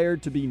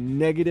required to be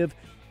negative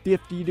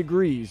 50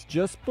 degrees,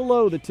 just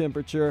below the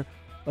temperature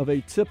of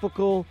a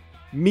typical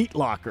meat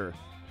locker.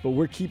 But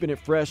we're keeping it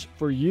fresh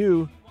for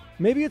you.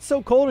 Maybe it's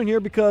so cold in here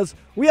because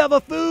we have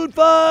a food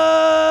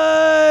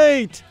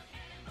fight!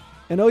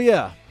 And oh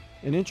yeah,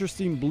 an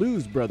interesting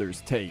Blues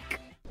Brothers take.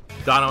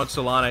 Dono and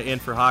Solana in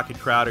for Hawk and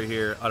Crowder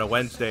here on a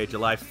Wednesday,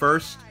 July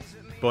 1st.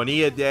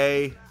 Bonilla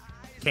Day,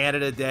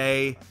 Canada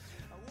Day.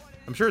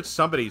 I'm sure it's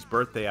somebody's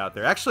birthday out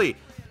there. Actually,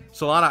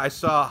 Solana, I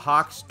saw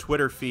Hawk's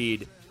Twitter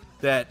feed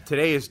that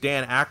today is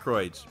Dan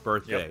Aykroyd's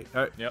birthday.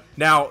 Yep.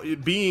 Now,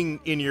 being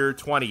in your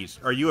 20s,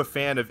 are you a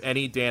fan of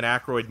any Dan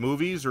Aykroyd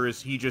movies, or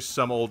is he just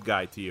some old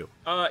guy to you?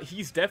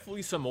 He's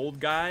definitely some old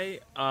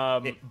guy.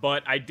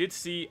 But I did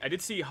see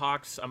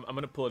Hawk's. I'm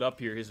gonna pull it up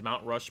here. His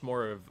Mount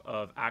Rushmore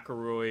of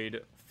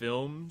Aykroyd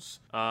films.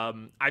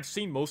 I've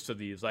seen most of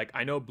these. Like,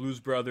 I know Blues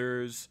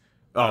Brothers.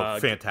 Oh,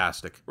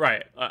 fantastic.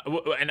 Right.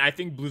 And I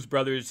think Blues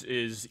Brothers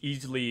is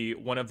easily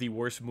one of the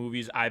worst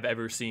movies I've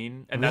ever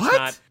seen. And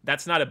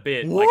that's not a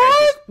bit. What?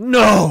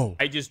 Like,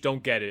 I just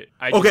don't get it.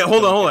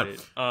 Hold on.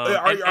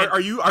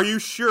 Are you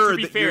sure? To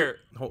be fair,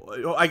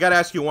 I got to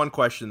ask you one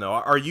question, though.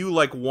 Are you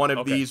like one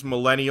of these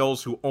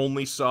millennials who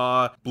only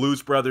saw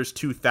Blues Brothers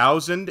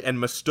 2000 and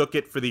mistook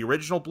it for the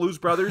original Blues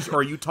Brothers? Or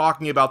are you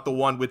talking about the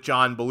one with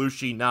John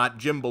Belushi, not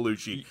Jim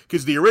Belushi?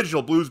 Because the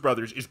original Blues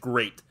Brothers is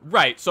great.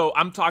 Right. So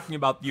I'm talking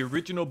about the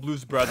original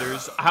Blues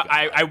Brothers.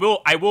 I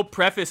will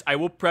preface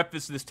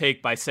this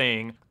take by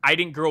saying I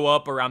didn't grow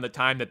up around the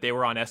time that they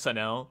were on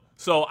SNL.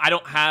 So I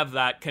don't have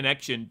that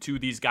connection to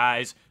these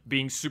guys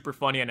being super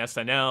funny on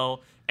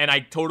SNL. And I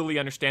totally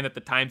understand that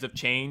the times have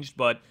changed,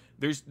 but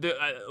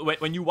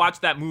when you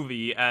watch that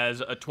movie as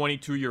a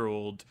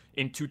 22-year-old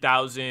in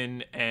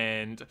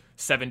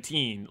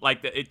 2017,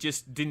 like, it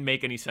just didn't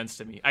make any sense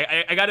to me.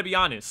 I got to be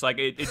honest, like,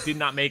 it did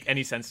not make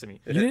any sense to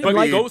me. But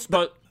like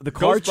the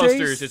car Ghostbusters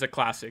chase is a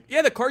classic.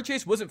 Yeah, the car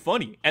chase wasn't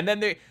funny, and then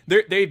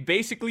they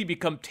basically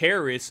become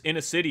terrorists in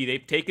a city.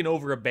 They've taken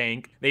over a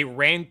bank. They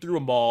ran through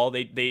a mall.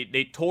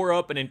 They tore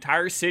up an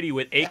entire city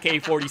with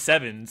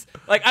AK-47s.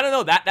 Like, I don't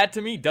know, that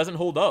to me doesn't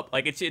hold up.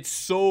 Like, it's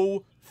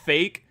so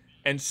fake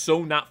and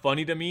so not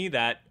funny to me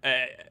that,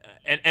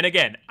 and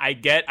again, I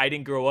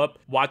didn't grow up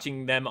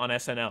watching them on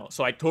SNL,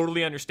 so I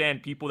totally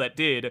understand people that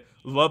did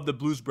love the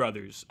Blues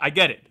Brothers. I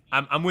get it.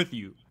 I'm with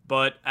you.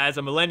 But as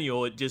a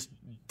millennial, it just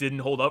didn't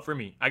hold up for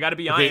me. I got to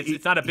be honest,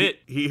 it's not a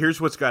bit.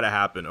 Here's what's got to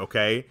happen,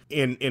 okay?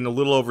 In a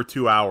little over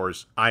 2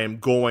 hours, I am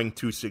going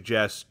to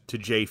suggest to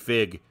Jay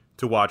Fig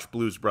to watch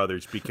Blues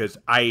Brothers because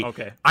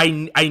I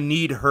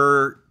need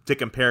her to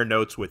compare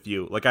notes with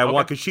you. Like, I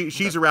want, because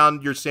she's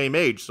around your same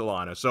age,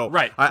 Solana. So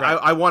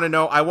I want to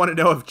know. I want to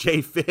know if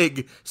Jay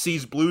Fig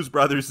sees Blues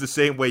Brothers the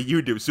same way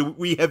you do. So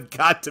we have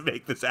got to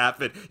make this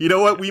happen. You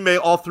know what?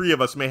 All three of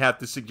us may have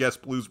to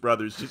suggest Blues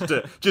Brothers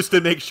just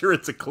to make sure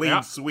it's a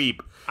clean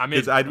sweep. I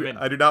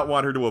do not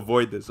want her to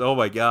avoid this. Oh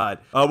my God.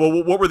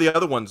 Well, what were the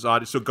other ones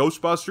on? So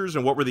Ghostbusters,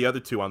 and what were the other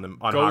two on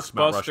Hawk's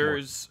Mount Rushmore?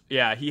 Ghostbusters.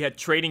 Yeah, he had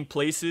Trading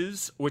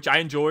Places, which I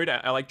enjoyed.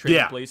 I like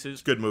Trading Places.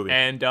 It's a good movie.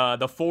 And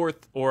the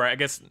fourth, or I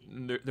guess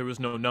there was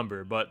no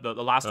number, but the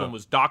last one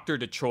was Dr.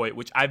 Detroit,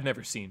 which I've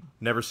never seen.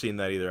 Never seen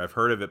that either. I've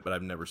heard of it, but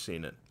I've never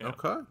seen it. Yeah.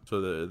 Okay.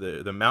 So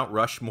the Mount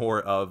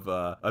Rushmore of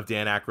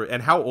Dan Aykroyd.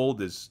 And how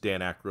old is Dan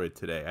Aykroyd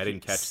today? I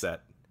didn't catch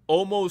that.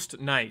 Almost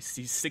nice.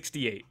 He's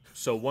 68.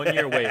 So 1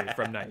 year away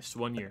from nice.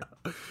 1 year.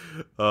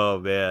 Oh,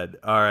 man.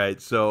 All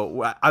right.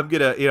 So I'm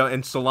going to,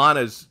 and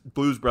Solana's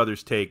Blues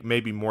Brothers take may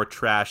be more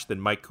trash than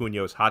Mike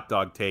Cunio's hot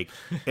dog take.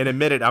 In a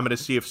minute, I'm going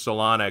to see if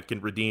Solana can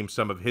redeem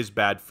some of his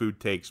bad food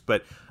takes.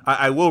 But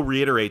I will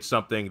reiterate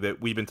something that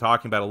we've been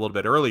talking about a little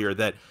bit earlier,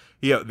 that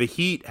the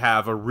Heat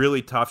have a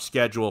really tough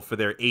schedule for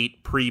their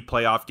 8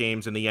 pre-playoff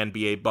games in the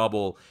NBA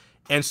bubble.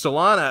 And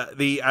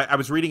Solana, I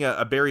was reading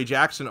a Barry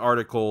Jackson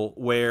article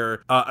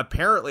where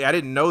apparently, I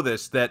didn't know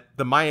this, that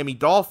the Miami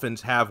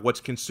Dolphins have what's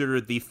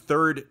considered the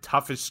third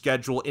toughest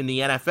schedule in the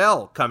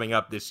NFL coming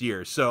up this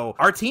year. So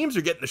our teams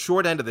are getting the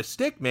short end of the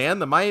stick, man.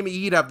 The Miami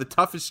Heat have the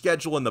toughest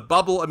schedule in the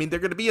bubble. I mean, they're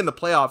going to be in the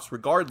playoffs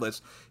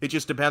regardless. It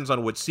just depends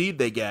on what seed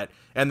they get.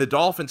 And the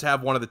Dolphins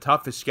have one of the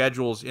toughest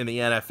schedules in the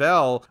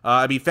NFL.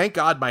 I mean, thank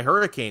God my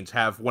Hurricanes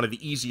have one of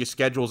the easiest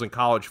schedules in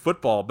college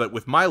football. But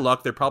with my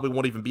luck, there probably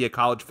won't even be a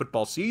college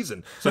football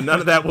season. So none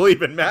of that will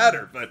even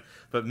matter.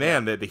 But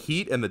man, the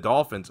Heat and the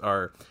Dolphins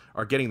are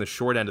getting the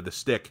short end of the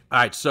stick. All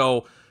right,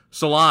 so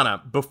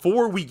Solana,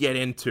 before we get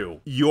into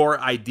your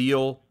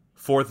ideal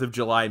 4th of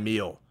July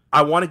meal,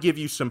 I want to give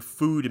you some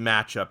food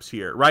matchups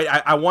here, right?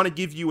 I want to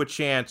give you a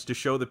chance to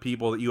show the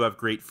people that you have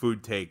great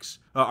food takes.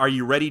 Are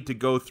you ready to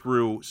go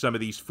through some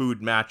of these food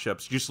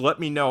matchups? Just let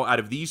me know, out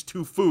of these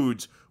two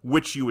foods,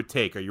 which you would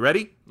take. Are you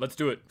ready? Let's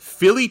do it.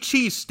 Philly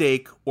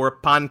cheesesteak or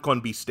pan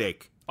con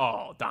bistec?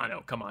 Oh,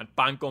 Dono, come on.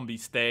 Pan con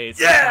bistec. It's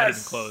yes! not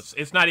even close.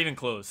 It's not even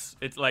close.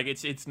 It's like,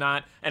 it's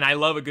not, and I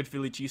love a good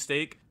Philly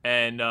cheesesteak.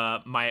 And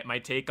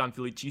my take on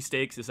Philly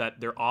cheesesteaks is that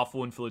they're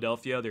awful in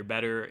Philadelphia. They're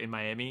better in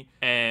Miami.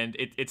 And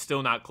it's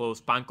still not close.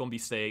 Pan con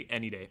bistec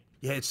any day.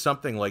 Yeah, it's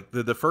something like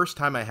the first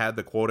time I had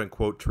the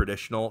quote-unquote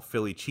traditional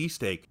Philly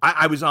cheesesteak,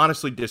 I was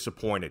honestly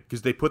disappointed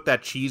because they put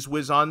that Cheese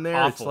Whiz on there.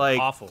 Awful, it's like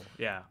awful.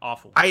 Yeah,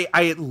 awful.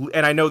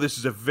 And I know this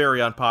is a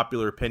very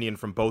unpopular opinion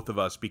from both of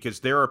us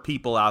because there are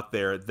people out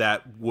there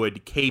that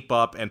would cape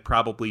up and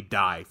probably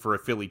die for a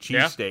Philly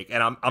cheesesteak.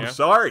 And I'm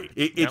sorry.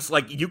 It's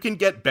like you can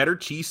get better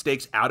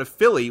cheesesteaks out of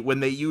Philly when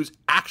they use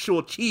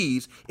actual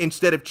cheese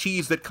instead of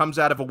cheese that comes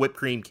out of a whipped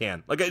cream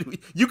can. Like,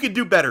 you can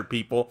do better,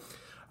 people.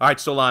 All right,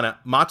 Solana,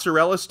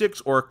 mozzarella sticks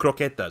or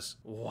croquetas?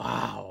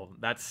 Wow,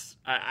 that's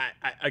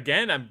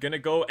again. I'm gonna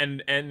go,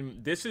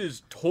 and this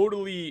is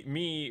totally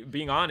me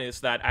being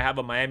honest that I have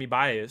a Miami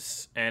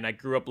bias, and I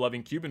grew up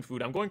loving Cuban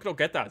food. I'm going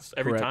croquetas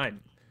every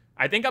time.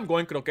 I think I'm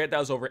going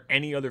croquetas over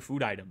any other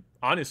food item.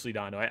 Honestly,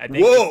 Dono, I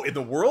think. Whoa, in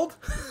the world?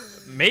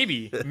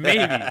 Maybe. But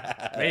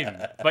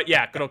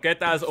yeah,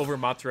 croquetas over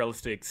mozzarella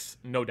sticks,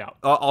 no doubt.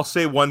 I'll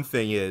say one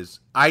thing is,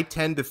 I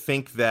tend to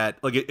think that,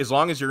 like, as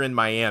long as you're in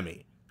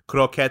Miami,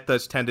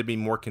 croquetas tend to be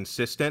more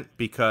consistent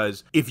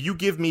because if you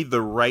give me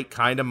the right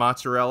kind of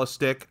mozzarella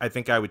stick, I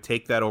think I would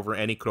take that over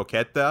any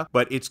croqueta,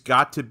 but it's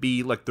got to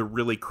be like the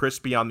really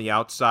crispy on the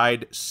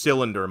outside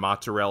cylinder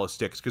mozzarella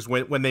sticks because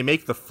when they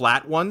make the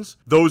flat ones,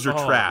 those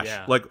are trash.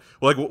 Yeah. Like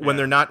when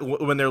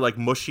they're like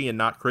mushy and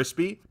not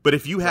crispy. But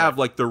if you have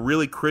like the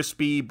really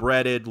crispy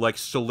breaded like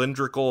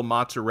cylindrical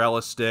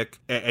mozzarella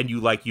stick and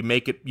you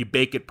bake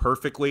it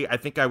perfectly, I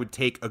think I would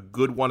take a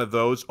good one of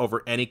those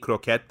over any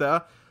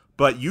croqueta.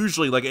 But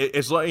usually, like,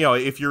 it's like, you know,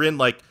 if you're in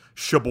like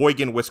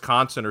Sheboygan,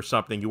 Wisconsin or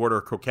something, you order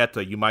a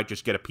croqueta, you might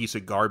just get a piece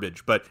of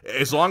garbage. But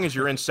as long as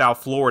you're in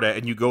South Florida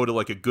and you go to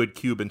like a good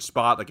Cuban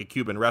spot, like a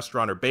Cuban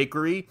restaurant or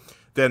bakery,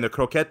 then the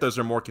croquetas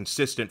are more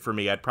consistent for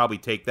me. I'd probably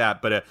take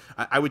that. But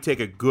I would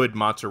take a good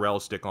mozzarella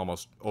stick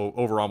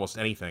over almost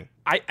anything.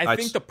 I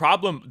think the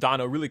problem,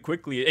 Dono, really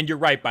quickly, and you're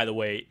right, by the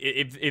way,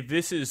 if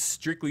this is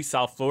strictly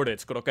South Florida,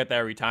 it's croqueta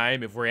every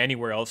time. If we're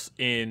anywhere else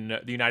in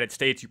the United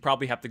States, you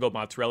probably have to go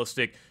mozzarella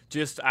stick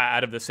just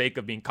out of the sake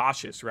of being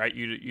cautious, right?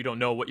 You don't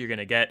know what you're going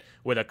to get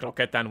with a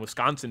croqueta in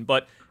Wisconsin.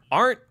 But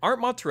aren't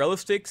mozzarella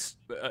sticks,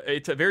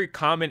 it's a very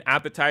common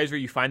appetizer.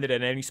 You find it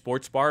at any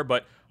sports bar,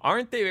 but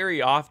aren't they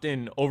very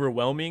often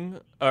underwhelming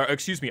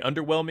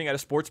at a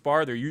sports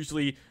bar? They're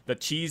usually, the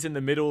cheese in the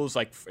middle is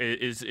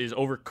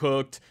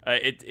overcooked.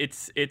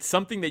 It's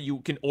something that you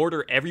can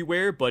order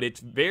everywhere, but it's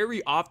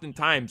very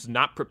oftentimes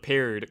not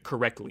prepared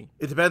correctly.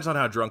 It depends on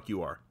how drunk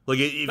you are. Like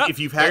if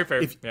you've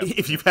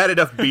had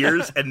enough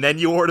beers and then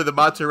you order the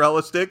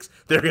mozzarella sticks,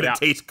 they're gonna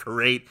taste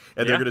great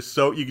and they're gonna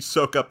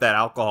soak up that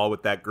alcohol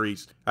with that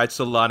grease. All right,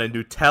 Solana,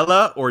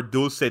 Nutella or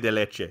dulce de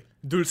leche?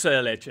 Dulce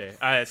de leche.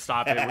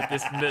 Stop it with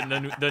this.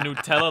 The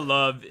Nutella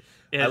love.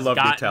 I love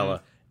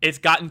Nutella. It's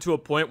gotten to a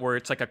point where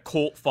it's like a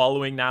cult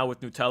following now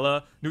with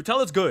Nutella.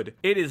 Nutella's good.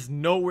 It is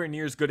nowhere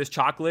near as good as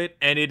chocolate,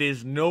 and it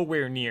is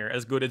nowhere near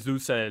as good as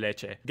dulce de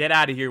leche. Get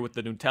out of here with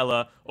the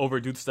Nutella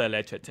over dulce de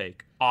leche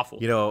take. Awful.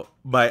 You know,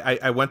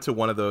 I went to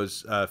one of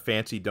those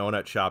fancy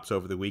donut shops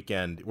over the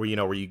weekend where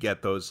you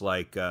get those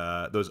like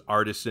those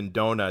artisan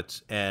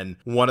donuts, and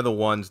one of the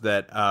ones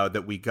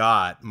that we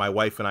got, my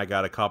wife and I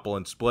got a couple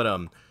and split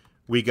them.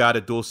 We got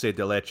a dulce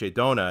de leche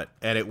donut,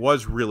 and it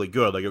was really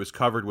good. Like, it was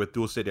covered with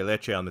dulce de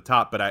leche on the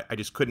top, but I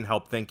just couldn't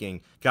help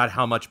thinking, God,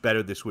 how much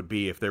better this would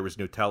be if there was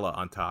Nutella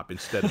on top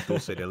instead of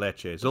dulce de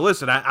leche. So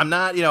listen, I'm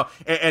not,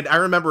 and I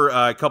remember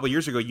a couple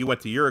years ago, you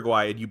went to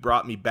Uruguay and you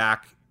brought me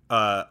back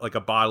like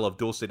a bottle of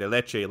dulce de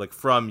leche, like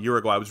from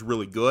Uruguay. It was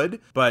really good,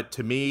 but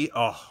to me,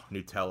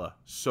 Nutella,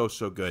 so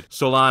good.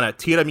 Solana,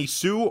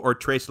 tiramisu or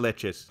tres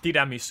leches?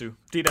 Tiramisu.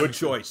 Good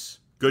choice.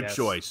 Good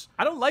choice.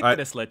 I don't like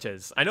tres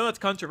leches. I know that's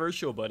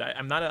controversial, but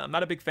I'm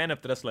not a big fan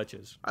of tres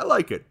leches. I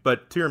like it,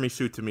 but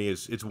tiramisu to me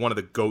is one of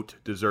the GOAT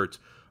desserts.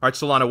 All right,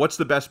 Solana, what's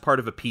the best part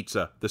of a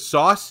pizza? The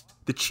sauce,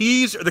 the The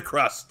cheese or the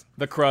crust?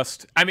 The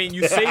crust. I mean,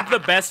 you save the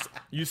best.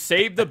 You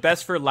save the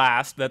best for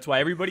last. That's why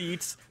everybody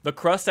eats the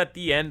crust at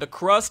the end. The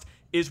crust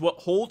is what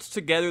holds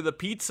together the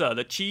pizza.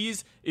 The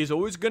cheese is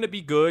always going to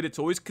be good. It's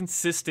always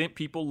consistent.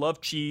 People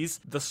love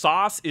cheese. The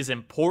sauce is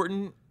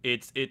important.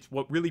 It's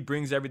what really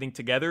brings everything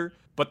together.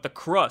 But the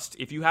crust,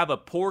 if you have a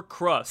poor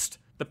crust,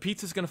 the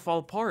pizza's going to fall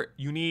apart.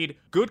 You need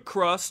good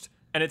crust,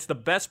 and it's the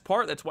best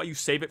part. That's why you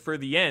save it for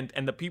the end.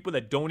 And the people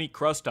that don't eat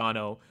crust,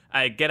 Dano,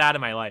 get out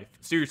of my life.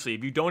 Seriously,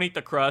 if you don't eat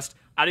the crust,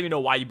 I don't even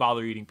know why you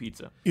bother eating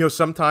pizza. You know,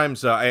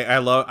 sometimes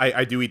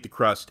I do eat the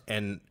crust,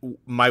 and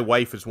my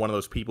wife is one of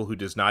those people who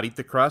does not eat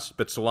the crust.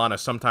 But Solana,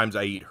 sometimes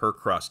I eat her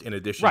crust in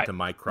addition to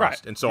my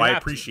crust, and so I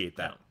appreciate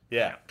that.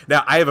 Yeah.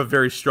 Now I have a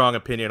very strong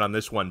opinion on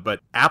this one,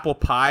 but apple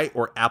pie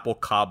or apple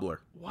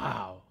cobbler?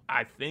 Wow.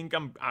 I think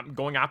I'm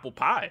going apple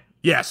pie.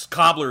 Yes,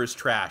 cobbler is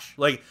trash.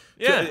 Like,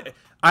 yeah.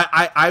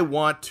 I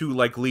want to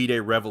like lead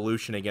a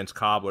revolution against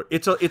cobbler.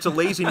 It's a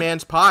lazy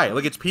man's pie.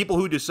 Like, it's people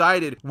who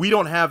decided we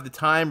don't have the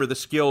time or the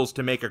skills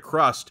to make a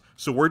crust,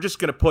 so we're just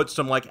gonna put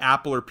some like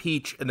apple or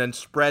peach and then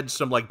spread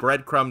some like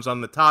breadcrumbs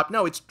on the top.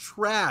 No, it's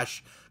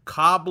trash.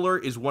 Cobbler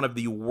is one of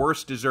the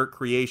worst dessert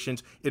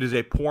creations. It is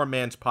a poor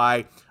man's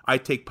pie. I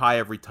take pie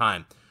every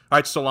time. All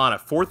right, Solana,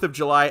 4th of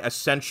July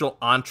essential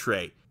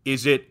entree.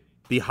 Is it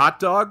the hot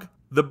dog,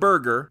 the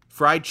burger,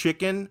 fried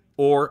chicken,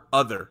 or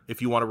other,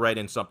 if you want to write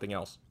in something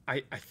else?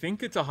 I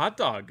think it's a hot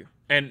dog.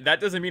 And that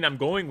doesn't mean I'm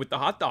going with the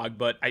hot dog,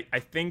 but I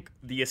think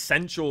the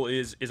essential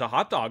is a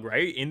hot dog,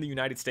 right? In the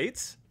United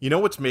States? You know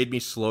what's made me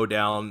slow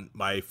down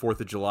my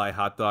 4th of July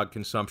hot dog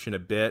consumption a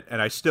bit? And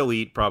I still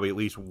eat probably at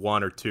least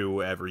 1 or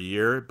 2 every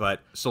year.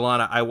 But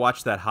Solana, I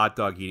watch that hot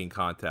dog eating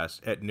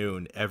contest at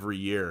noon every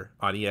year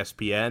on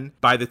ESPN.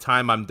 By the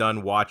time I'm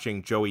done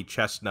watching Joey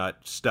Chestnut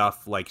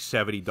stuff like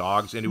 70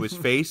 dogs into his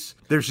face,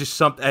 there's just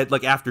something,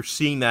 like, after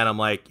seeing that, I'm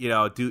like, you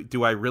know,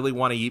 do I really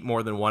want to eat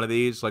more than one of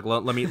these? Like,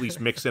 let me at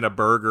least mix in a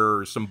burger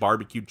or some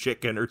barbecue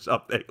chicken or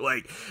something.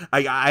 Like,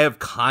 I have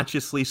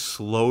consciously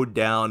slowed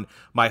down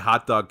my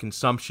hot dog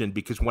consumption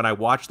because when I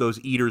watch those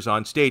eaters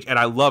on stage, and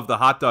I love the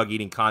hot dog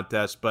eating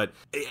contest, but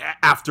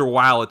after a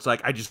while, it's like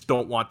I just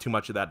don't want too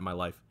much of that in my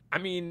life. I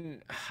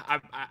mean,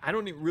 I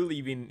don't really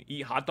even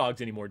eat hot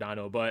dogs anymore,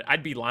 Dano, but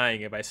I'd be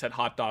lying if I said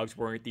hot dogs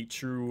weren't the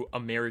true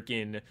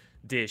American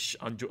dish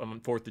on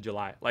 4th of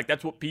July. Like,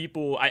 that's what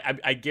people,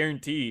 I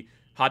guarantee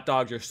hot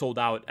dogs are sold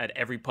out at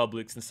every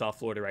Publix in South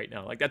Florida right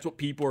now. Like, that's what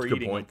people are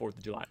eating on 4th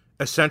of July.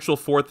 Essential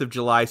 4th of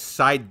July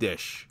side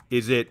dish.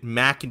 Is it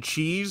mac and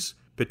cheese,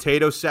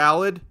 potato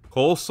salad,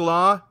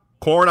 coleslaw,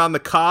 corn on the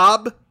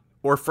cob,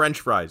 or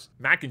French fries?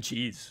 Mac and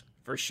cheese,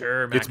 for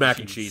sure. It's mac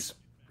and cheese.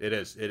 It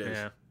is.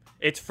 Yeah.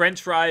 It's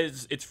French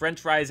fries. It's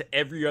French fries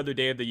every other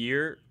day of the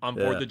year. On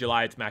 4th of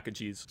July, it's mac and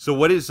cheese. So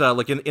what is,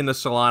 like, in the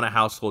Solana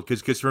household?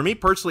 Because for me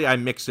personally, I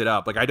mix it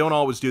up. Like, I don't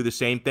always do the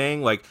same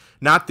thing. Like,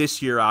 not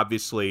this year,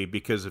 obviously,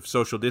 because of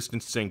social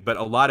distancing, but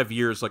a lot of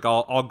years, like,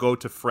 I'll go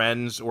to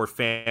friends or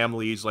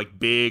families, like,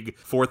 big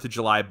 4th of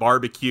July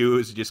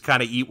barbecues, and just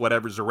kind of eat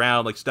whatever's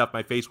around, like, stuff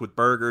my face with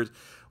burgers.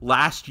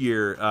 Last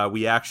year,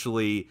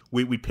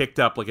 we picked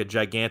up like a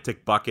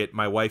gigantic bucket,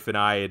 my wife and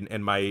I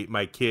and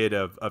my kid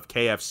of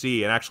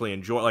KFC, and actually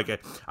enjoy.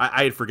 Like,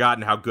 I had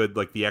forgotten how good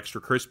like the extra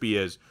crispy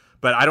is.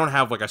 But I don't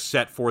have like a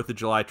set 4th of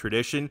July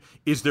tradition.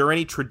 Is there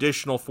any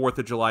traditional 4th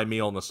of July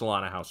meal in the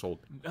Solana household?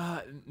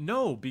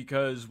 No,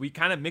 because we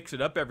kind of mix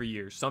it up every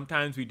year.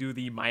 Sometimes we do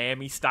the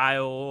Miami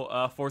style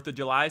 4th of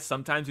July.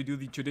 Sometimes we do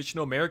the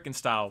traditional American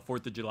style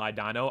 4th of July,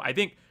 Dano. I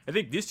think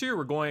this year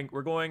we're going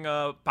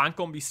pan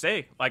con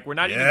bistec. Like, we're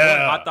not even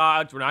going hot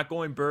dogs. We're not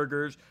going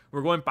burgers.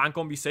 We're going pan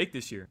con bistec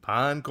this year.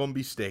 Pan con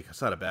bistec.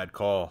 That's not a bad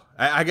call.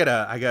 I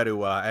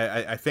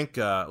think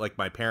like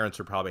my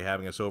parents are probably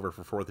having us over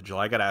for 4th of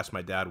July. I got to ask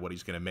my dad what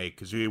he's going to make,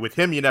 because with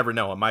him, you never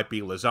know. It might be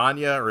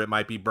lasagna or it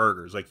might be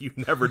burgers. Like, you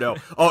never know.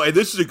 Oh, and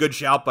this is a good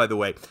shout, by the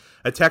way.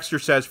 A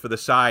texter says for the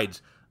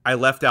sides, I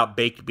left out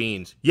baked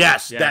beans.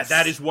 Yes.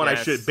 That is one I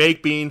should.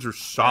 Baked beans are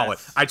solid.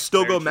 Yes. I'd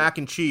still go mac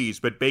and cheese,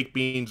 but baked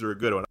beans are a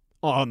good one.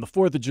 On the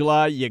 4th of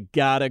July, you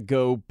gotta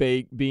go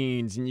baked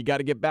beans, and you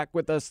gotta get back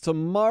with us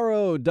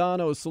tomorrow.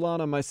 Dono,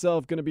 Solana,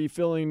 myself going to be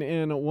filling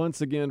in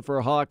once again for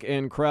Hawk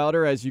and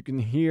Crowder. As you can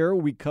hear,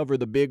 we cover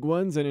the big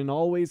ones, and in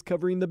always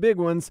covering the big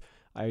ones,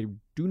 I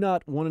do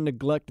not want to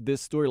neglect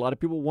this story. A lot of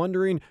people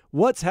wondering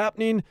what's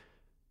happening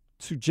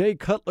to Jay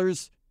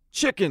Cutler's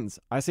chickens.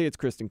 I say it's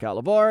Kristen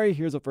Calavari.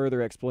 Here's a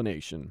further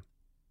explanation.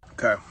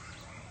 Okay.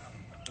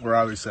 We're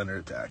obviously under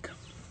attack.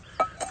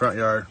 Front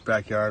yard,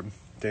 backyard,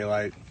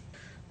 daylight,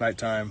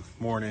 nighttime,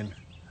 morning.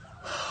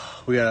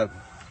 We gotta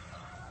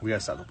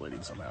stop the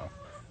bleeding somehow.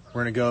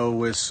 We're gonna go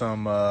with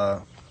some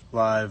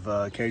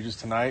live cages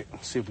tonight.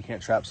 See if we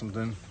can't trap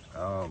something.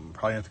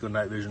 Probably have to go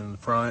night vision in the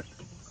front.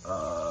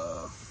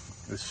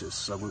 It's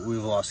just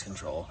we've lost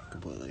control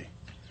completely,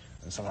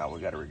 and somehow we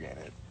got to regain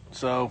it.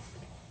 So,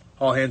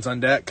 all hands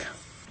on deck,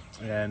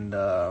 and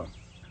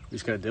we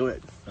just got to do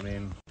it. I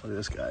mean, look at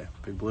this guy,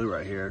 Big Blue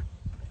right here.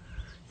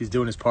 He's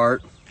doing his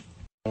part,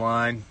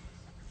 line,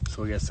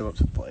 so we got to step up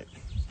to the plate.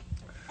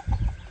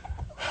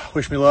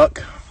 Wish me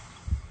luck.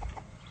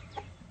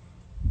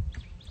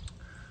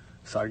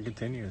 saga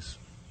continues.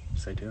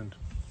 Stay tuned.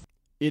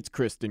 It's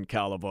Kristen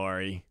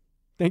Calavari.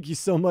 Thank you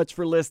so much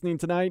for listening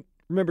tonight.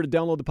 Remember to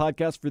download the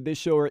podcast for this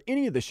show or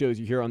any of the shows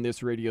you hear on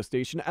this radio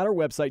station at our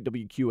website,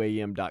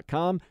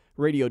 WQAM.com,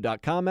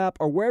 radio.com app,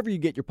 or wherever you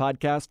get your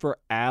podcast for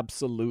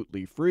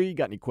absolutely free.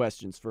 Got any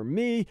questions for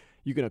me?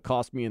 You can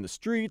accost me in the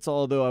streets,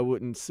 although I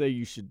wouldn't say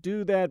you should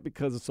do that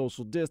because of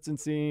social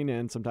distancing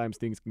and sometimes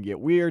things can get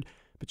weird.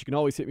 But you can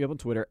always hit me up on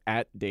Twitter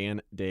at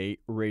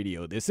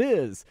DanDayRadio. This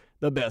is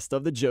the Best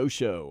of the Joe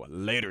Show.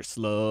 Later,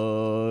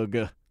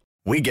 slug.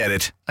 We get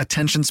it.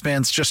 Attention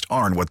spans just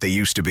aren't what they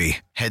used to be.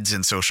 Heads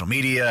in social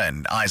media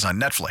and eyes on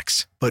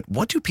Netflix. But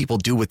what do people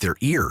do with their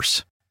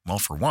ears? Well,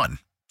 for one,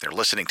 they're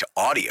listening to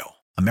audio.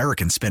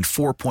 Americans spend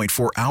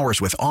 4.4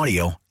 hours with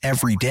audio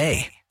every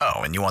day. Oh,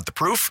 and you want the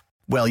proof?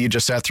 Well, you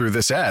just sat through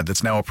this ad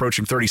that's now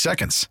approaching 30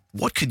 seconds.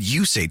 What could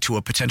you say to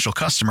a potential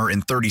customer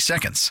in 30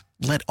 seconds?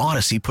 Let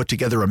Odyssey put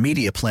together a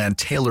media plan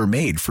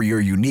tailor-made for your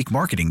unique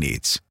marketing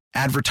needs.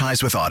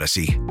 Advertise with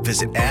Odyssey.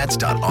 Visit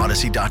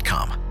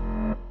ads.odyssey.com.